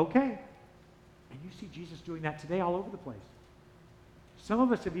 Okay. And you see Jesus doing that today all over the place. Some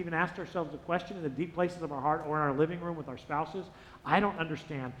of us have even asked ourselves a question in the deep places of our heart or in our living room with our spouses. I don't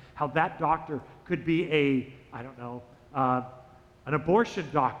understand how that doctor could be an abortion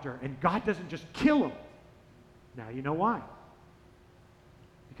doctor, and God doesn't just kill him. Now you know why.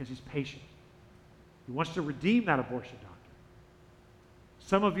 Because he's patient. He wants to redeem that abortion doctor.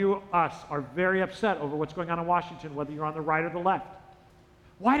 Some of you, us, are very upset over what's going on in Washington, whether you're on the right or the left.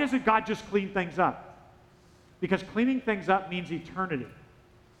 Why doesn't God just clean things up? Because cleaning things up means eternity.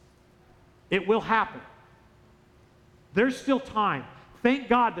 It will happen. There's still time. Thank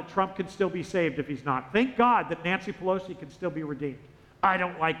God that Trump can still be saved if he's not. Thank God that Nancy Pelosi can still be redeemed. I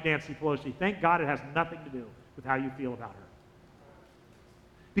don't like Nancy Pelosi. Thank God it has nothing to do with how you feel about her.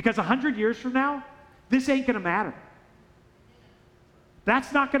 Because 100 years from now, this ain't going to matter.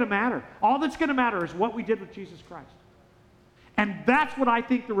 That's not going to matter. All that's going to matter is what we did with Jesus Christ. And that's what I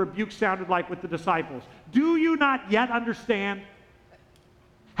think the rebuke sounded like with the disciples. Do you not yet understand?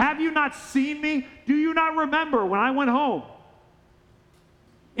 Have you not seen me? Do you not remember when I went home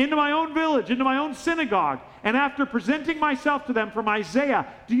into my own village, into my own synagogue, and after presenting myself to them from Isaiah,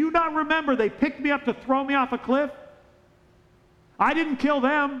 do you not remember they picked me up to throw me off a cliff? I didn't kill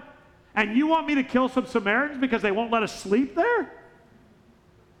them, and you want me to kill some Samaritans because they won't let us sleep there?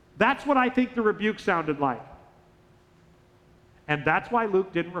 That's what I think the rebuke sounded like. And that's why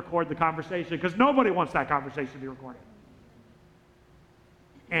Luke didn't record the conversation, because nobody wants that conversation to be recorded.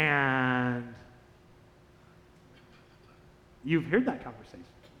 And you've heard that conversation.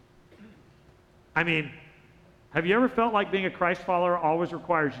 I mean, have you ever felt like being a Christ follower always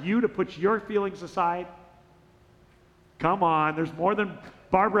requires you to put your feelings aside? Come on, there's more than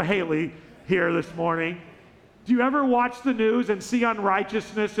Barbara Haley here this morning. Do you ever watch the news and see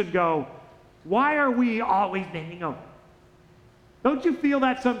unrighteousness and go, why are we always bending over? Don't you feel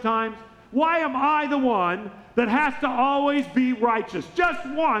that sometimes? Why am I the one that has to always be righteous? Just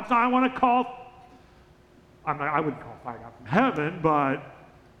once I want to call, I wouldn't call fire down from heaven, but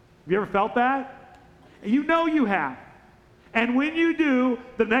have you ever felt that? You know you have. And when you do,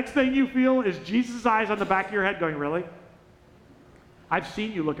 the next thing you feel is Jesus' eyes on the back of your head going, really? I've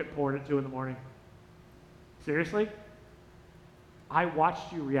seen you look at porn at 2 in the morning. Seriously? I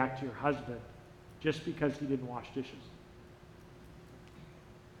watched you react to your husband just because he didn't wash dishes.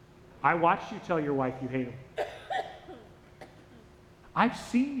 I watched you tell your wife you hate him. I've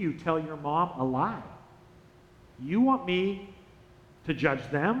seen you tell your mom a lie. You want me to judge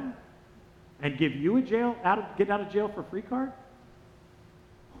them and give you a get out of jail for free card?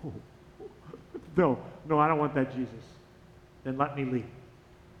 Oh. No, I don't want that, Jesus. Then let me leave.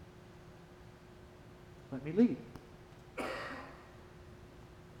 Let me leave.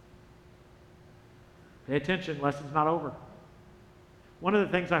 Pay attention, lesson's not over. One of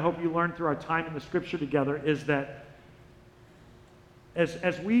the things I hope you learn through our time in the Scripture together is that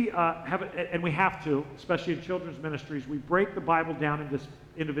as we have, and we have to, especially in children's ministries, we break the Bible down into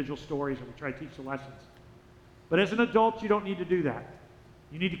individual stories and we try to teach the lessons. But as an adult, you don't need to do that.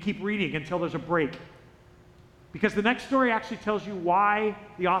 You need to keep reading until there's a break. Because the next story actually tells you why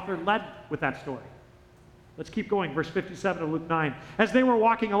the author led with that story. Let's keep going. Verse 57 of Luke 9. As they were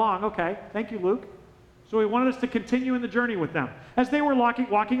walking along, okay, thank you, Luke. So he wanted us to continue in the journey with them. As they were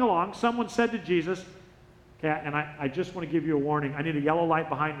walking along, someone said to Jesus, okay, and I just want to give you a warning. I need a yellow light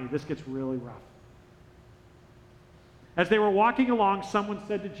behind me. This gets really rough. As they were walking along, someone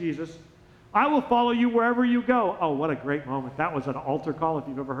said to Jesus, I will follow you wherever you go. Oh, what a great moment. That was an altar call if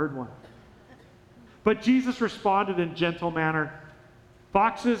you've ever heard one. But Jesus responded in gentle manner,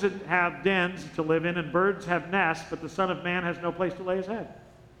 foxes have dens to live in, and birds have nests, but the Son of Man has no place to lay his head.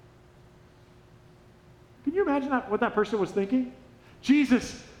 Can you imagine what that person was thinking?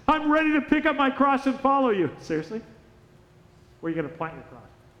 Jesus, I'm ready to pick up my cross and follow you. Seriously? Where are you going to plant your cross?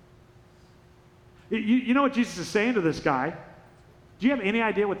 You know what Jesus is saying to this guy? Do you have any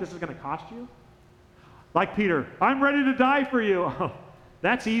idea what this is going to cost you? Like Peter, I'm ready to die for you. Oh,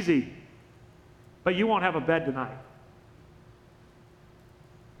 that's easy. But you won't have a bed tonight.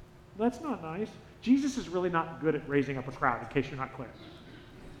 That's not nice. Jesus is really not good at raising up a crowd, in case you're not clear.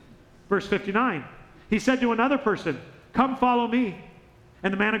 Verse 59, he said to another person, come follow me.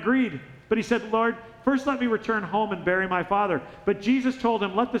 And the man agreed. But he said, Lord, first let me return home and bury my father. But Jesus told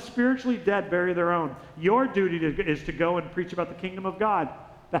him, let the spiritually dead bury their own. Your duty is to go and preach about the kingdom of God.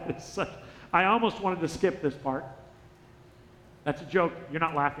 That is such, I almost wanted to skip this part. That's a joke. You're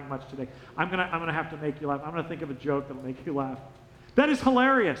not laughing much today. I'm gonna have to make you laugh. I'm gonna think of a joke that'll make you laugh. That is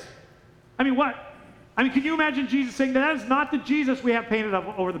hilarious. I mean, what? I mean, can you imagine Jesus saying that is not the Jesus we have painted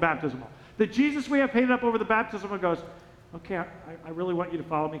up over the baptismal? The Jesus we have painted up over the baptismal goes, okay, I really want you to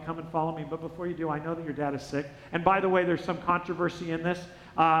follow me. Come and follow me. But before you do, I know that your dad is sick. And by the way, there's some controversy in this.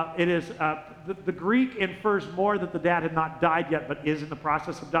 The Greek infers more that the dad had not died yet, but is in the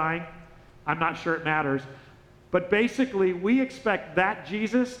process of dying. I'm not sure it matters. But basically, we expect that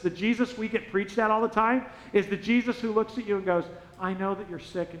Jesus, the Jesus we get preached at all the time, is the Jesus who looks at you and goes, I know that you're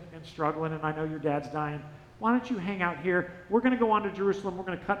sick and struggling, and I know your dad's dying. Why don't you hang out here? We're going to go on to Jerusalem. We're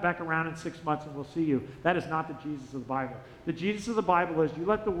going to cut back around in 6 months, and we'll see you. That is not the Jesus of the Bible. The Jesus of the Bible is, you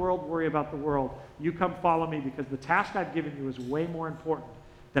let the world worry about the world. You come follow me, because the task I've given you is way more important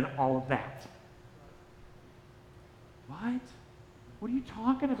than all of that. What? What are you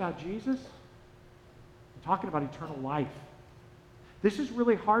talking about, Jesus? I'm talking about eternal life. This is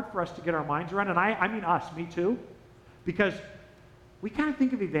really hard for us to get our minds around, and I mean us, me too, because we kind of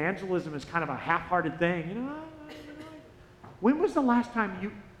think of evangelism as kind of a half-hearted thing. When was the last time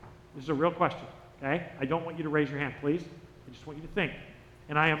this is a real question, okay? I don't want you to raise your hand, please. I just want you to think.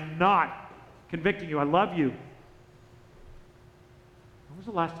 And I am not convicting you. I love you. When was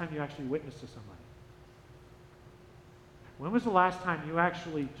the last time you actually witnessed to somebody? When was the last time you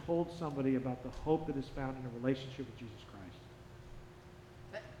actually told somebody about the hope that is found in a relationship with Jesus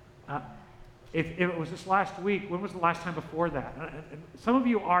Christ? If it was this last week, when was the last time before that? And some of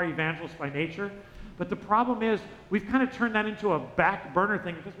you are evangelists by nature, but the problem is we've kind of turned that into a back burner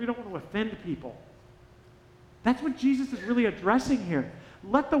thing because we don't want to offend people. That's what Jesus is really addressing here.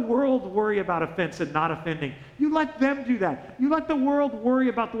 Let the world worry about offense and not offending. You let them do that. You let the world worry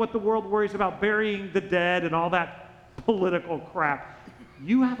about what the world worries about, burying the dead and all that political crap.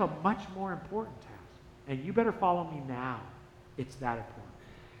 You have a much more important task, and you better follow me now. It's that important.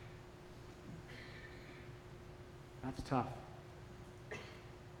 That's tough.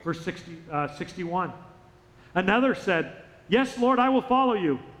 Verse 61. Another said, yes, Lord, I will follow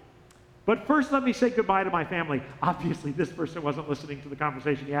you. But first let me say goodbye to my family. Obviously, this person wasn't listening to the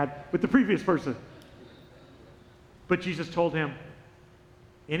conversation he had with the previous person. But Jesus told him,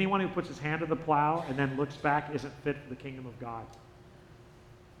 anyone who puts his hand to the plow and then looks back isn't fit for the kingdom of God.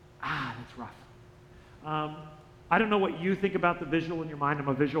 That's rough. I don't know what you think about the visual in your mind. I'm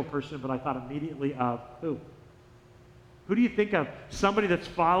a visual person, but I thought immediately of who? Who do you think of? Somebody that's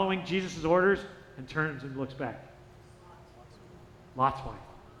following Jesus' orders and turns and looks back. Lot's wife.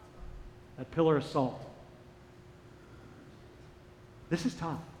 That pillar of salt. This is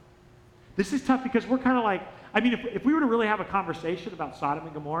tough. This is tough because we're kind of like, I mean, if we were to really have a conversation about Sodom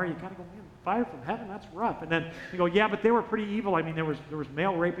and Gomorrah, you kind of go, man, fire from heaven, that's rough. And then you go, yeah, but they were pretty evil. I mean, there was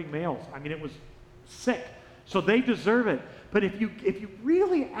male raping males. I mean, it was sick. So they deserve it. But if you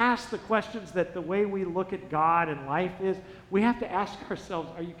really ask the questions that the way we look at God and life is, we have to ask ourselves,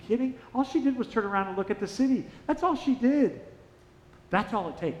 are you kidding? All she did was turn around and look at the city. That's all she did. That's all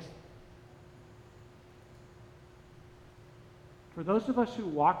it takes. For those of us who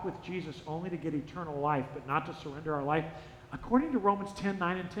walk with Jesus only to get eternal life, but not to surrender our life, according to Romans 10,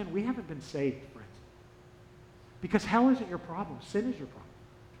 9 and 10, we haven't been saved, friends. Because hell isn't your problem. Sin is your problem.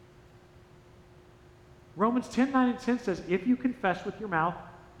 Romans 10, 9 and 10 says, if you confess with your mouth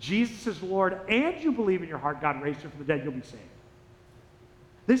Jesus is Lord and you believe in your heart God raised him from the dead, you'll be saved.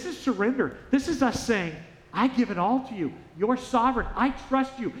 This is surrender. This is us saying, I give it all to you. You're sovereign. I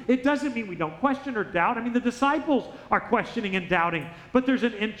trust you. It doesn't mean we don't question or doubt. I mean, the disciples are questioning and doubting, but there's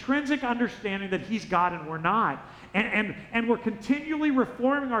an intrinsic understanding that he's God and we're not. And we're continually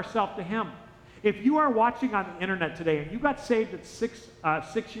reforming ourselves to him. If you are watching on the internet today and you got saved at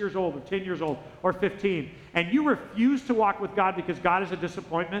 6 years old or 10 years old or 15, and you refuse to walk with God because God is a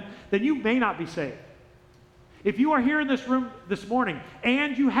disappointment, then you may not be saved. If you are here in this room this morning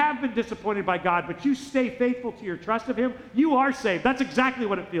and you have been disappointed by God, but you stay faithful to your trust of him, you are saved. That's exactly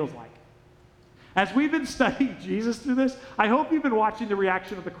what it feels like. As we've been studying Jesus through this, I hope you've been watching the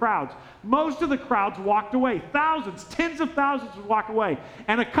reaction of the crowds. Most of the crowds walked away. Thousands, tens of thousands would walk away.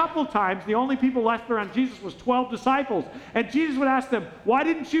 And a couple times, the only people left around Jesus was 12 disciples. And Jesus would ask them, why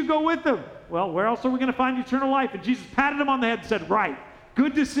didn't you go with them? Well, where else are we going to find eternal life? And Jesus patted them on the head and said, right,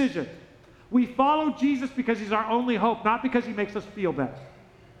 good decision. We follow Jesus because he's our only hope, not because he makes us feel better.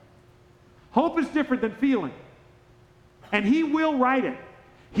 Hope is different than feeling. And he will right it.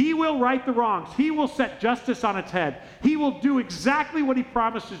 He will right the wrongs. He will set justice on its head. He will do exactly what he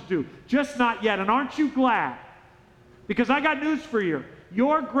promises to, just not yet. And aren't you glad? Because I got news for you.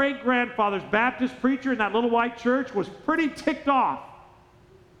 Your great-grandfather's Baptist preacher in that little white church was pretty ticked off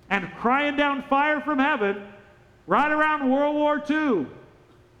and crying down fire from heaven right around World War II.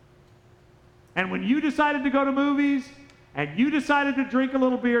 And when you decided to go to movies and you decided to drink a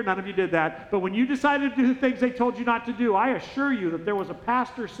little beer, none of you did that, but when you decided to do things they told you not to do, I assure you that there was a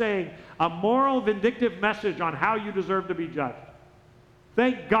pastor saying a moral, vindictive message on how you deserve to be judged.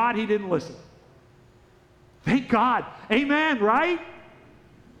 Thank God he didn't listen. Thank God. Amen, right?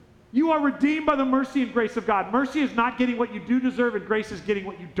 You are redeemed by the mercy and grace of God. Mercy is not getting what you do deserve, and grace is getting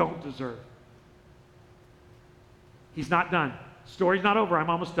what you don't deserve. He's not done. Story's not over. I'm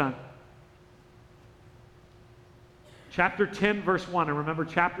almost done. Chapter 10, verse 1, and remember,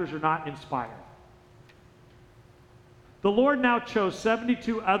 chapters are not inspired. The Lord now chose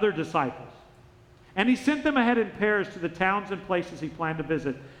 72 other disciples, and he sent them ahead in pairs to the towns and places he planned to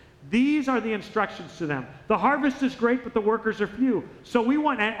visit. These are the instructions to them. The harvest is great, but the workers are few. So we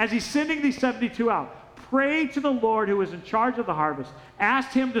want, as he's sending these 72 out, pray to the Lord who is in charge of the harvest.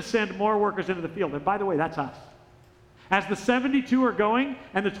 Ask him to send more workers into the field. And by the way, that's us. As the 72 are going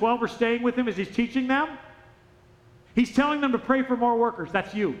and the 12 are staying with him as he's teaching them, he's telling them to pray for more workers.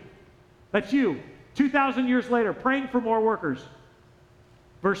 That's you. That's you. 2,000 years later, praying for more workers.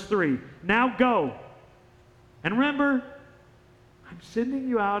 Verse 3, now go. And remember, I'm sending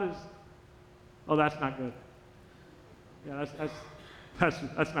you out as... Oh, that's not good. Yeah,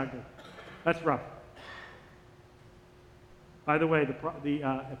 that's not good. That's rough. By the way,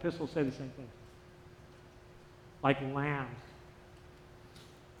 the epistles say the same thing. Like lambs.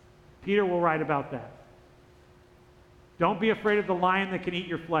 Peter will write about that. Don't be afraid of the lion that can eat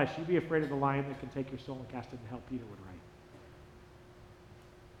your flesh. You be afraid of the lion that can take your soul and cast it into hell, Peter would write.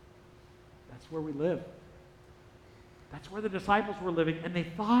 That's where we live. That's where the disciples were living, and they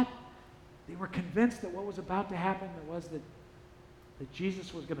were convinced that what was about to happen was that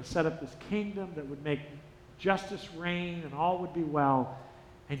Jesus was going to set up this kingdom that would make justice reign and all would be well.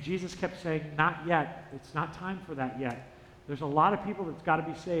 And Jesus kept saying, not yet. It's not time for that yet. There's a lot of people that's got to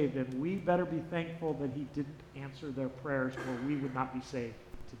be saved, and we better be thankful that he didn't answer their prayers, or we would not be saved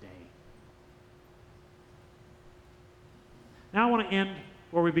today. Now I want to end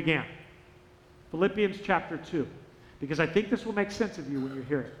where we began. Philippians chapter 2, because I think this will make sense of you when you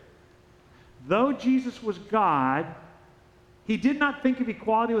hear it. Though Jesus was God, he did not think of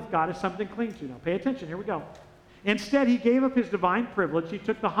equality with God as something to cling to. Now pay attention, here we go. Instead, he gave up his divine privilege. He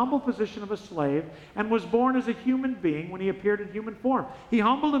took the humble position of a slave and was born as a human being when he appeared in human form. He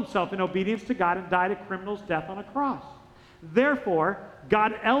humbled himself in obedience to God and died a criminal's death on a cross. Therefore,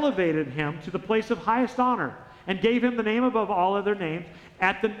 God elevated him to the place of highest honor and gave him the name above all other names,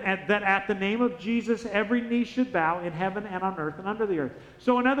 that at the name of Jesus every knee should bow in heaven and on earth and under the earth.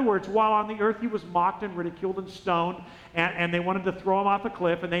 So in other words, while on the earth he was mocked and ridiculed and stoned, and they wanted to throw him off a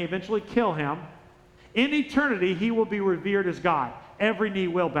cliff, and they eventually kill him, in eternity, he will be revered as God. Every knee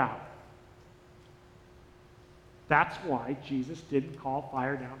will bow. That's why Jesus didn't call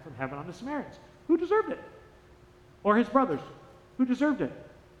fire down from heaven on the Samaritans. Who deserved it? Or his brothers. Who deserved it?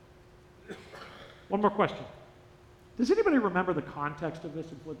 One more question. Does anybody remember the context of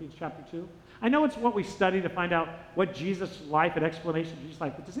this in Philippians chapter 2? I know it's what we study to find out what Jesus' life and explanation of Jesus'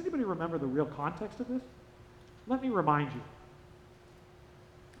 life, but does anybody remember the real context of this? Let me remind you.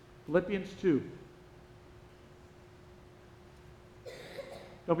 Philippians 2.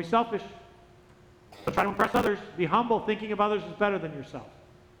 Don't be selfish. Don't try to impress others. Be humble. Thinking of others is better than yourself.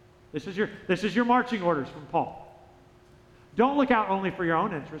 This is your marching orders from Paul. Don't look out only for your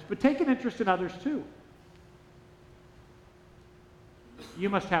own interest, but take an interest in others too. you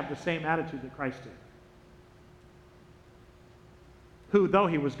must have the same attitude that Christ did, who, though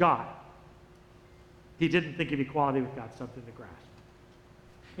he was God, he didn't think of equality with God something to grasp.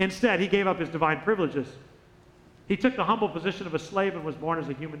 Instead, he gave up his divine privileges. He took the humble position of a slave and was born as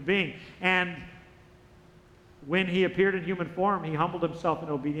a human being. And when he appeared in human form, he humbled himself in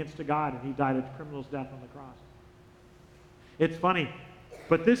obedience to God, and he died a criminal's death on the cross. It's funny,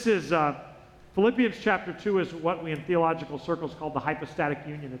 but this is, Philippians chapter 2 is what we in theological circles call the hypostatic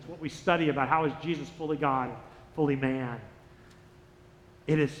union. It's what we study about how is Jesus fully God and fully man.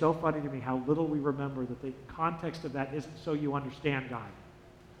 It is so funny to me how little we remember that the context of that isn't so you understand God,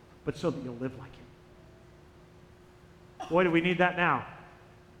 but so that you'll live like him. Boy, do we need that now.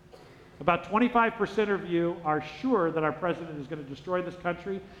 About 25% of you are sure that our president is going to destroy this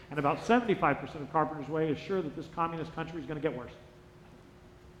country, and about 75% of Carpenter's Way is sure that this communist country is going to get worse.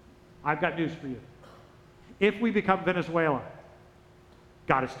 I've got news for you. If we become Venezuela,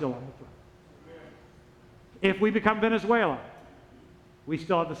 God is still on the throne. If we become Venezuela, we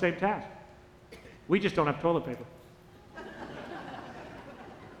still have the same task. We just don't have toilet paper.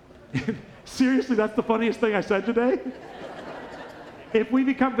 Seriously, that's the funniest thing I said today? If we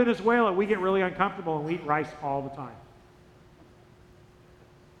become Venezuela, we get really uncomfortable and we eat rice all the time.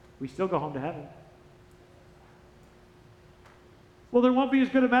 We still go home to heaven. Well, there won't be as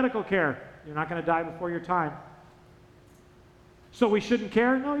good a medical care. You're not going to die before your time. So we shouldn't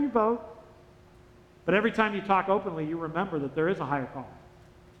care? No, you vote. But every time you talk openly, you remember that there is a higher calling.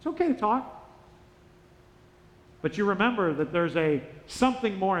 It's okay to talk. But you remember that there's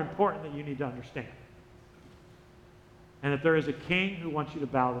something more important that you need to understand. And that there is a king who wants you to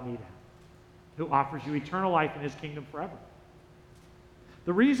bow the knee to him, who offers you eternal life in his kingdom forever.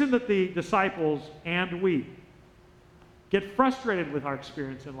 The reason that the disciples and we get frustrated with our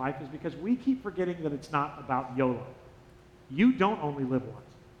experience in life is because we keep forgetting that it's not about YOLO. You don't only live once.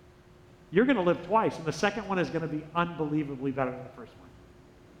 You're going to live twice, and the second one is going to be unbelievably better than the first one.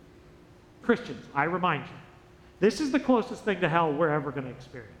 Christians, I remind you, this is the closest thing to hell we're ever going to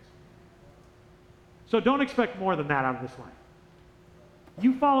experience. So don't expect more than that out of this life.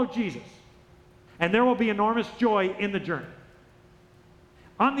 You follow Jesus, and there will be enormous joy in the journey.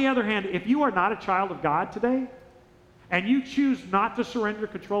 On the other hand, if you are not a child of God today, and you choose not to surrender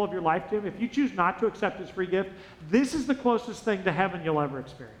control of your life to him, if you choose not to accept his free gift, this is the closest thing to heaven you'll ever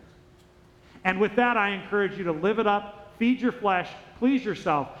experience. And with that, I encourage you to live it up, feed your flesh, please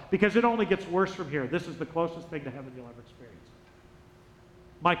yourself, because it only gets worse from here. This is the closest thing to heaven you'll ever experience.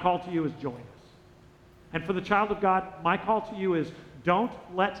 My call to you is join us. And for the child of God, my call to you is don't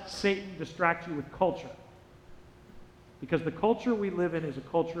let Satan distract you with culture. Because the culture we live in is a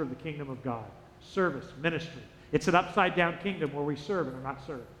culture of the kingdom of God. Service, ministry. It's an upside-down kingdom where we serve and are not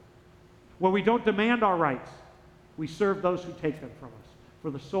served. Where we don't demand our rights. We serve those who take them from us for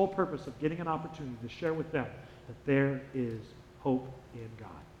the sole purpose of getting an opportunity to share with them that there is hope in God.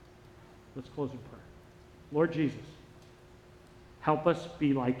 Let's close in prayer. Lord Jesus, help us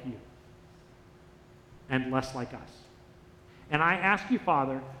be like you and less like us. And I ask you,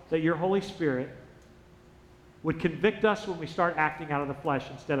 Father, that your Holy Spirit would convict us when we start acting out of the flesh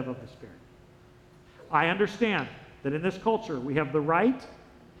instead of the Spirit. I understand that in this culture we have the right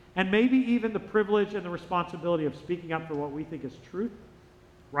and maybe even the privilege and the responsibility of speaking up for what we think is truth,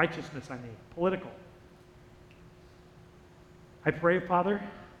 righteousness, political. I pray, Father,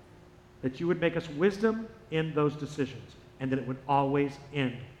 that you would make us wisdom in those decisions and that it would always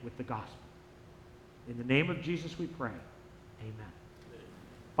end with the gospel. In the name of Jesus we pray. Amen.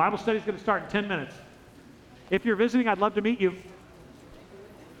 Bible study is going to start in 10 minutes. If you're visiting, I'd love to meet you.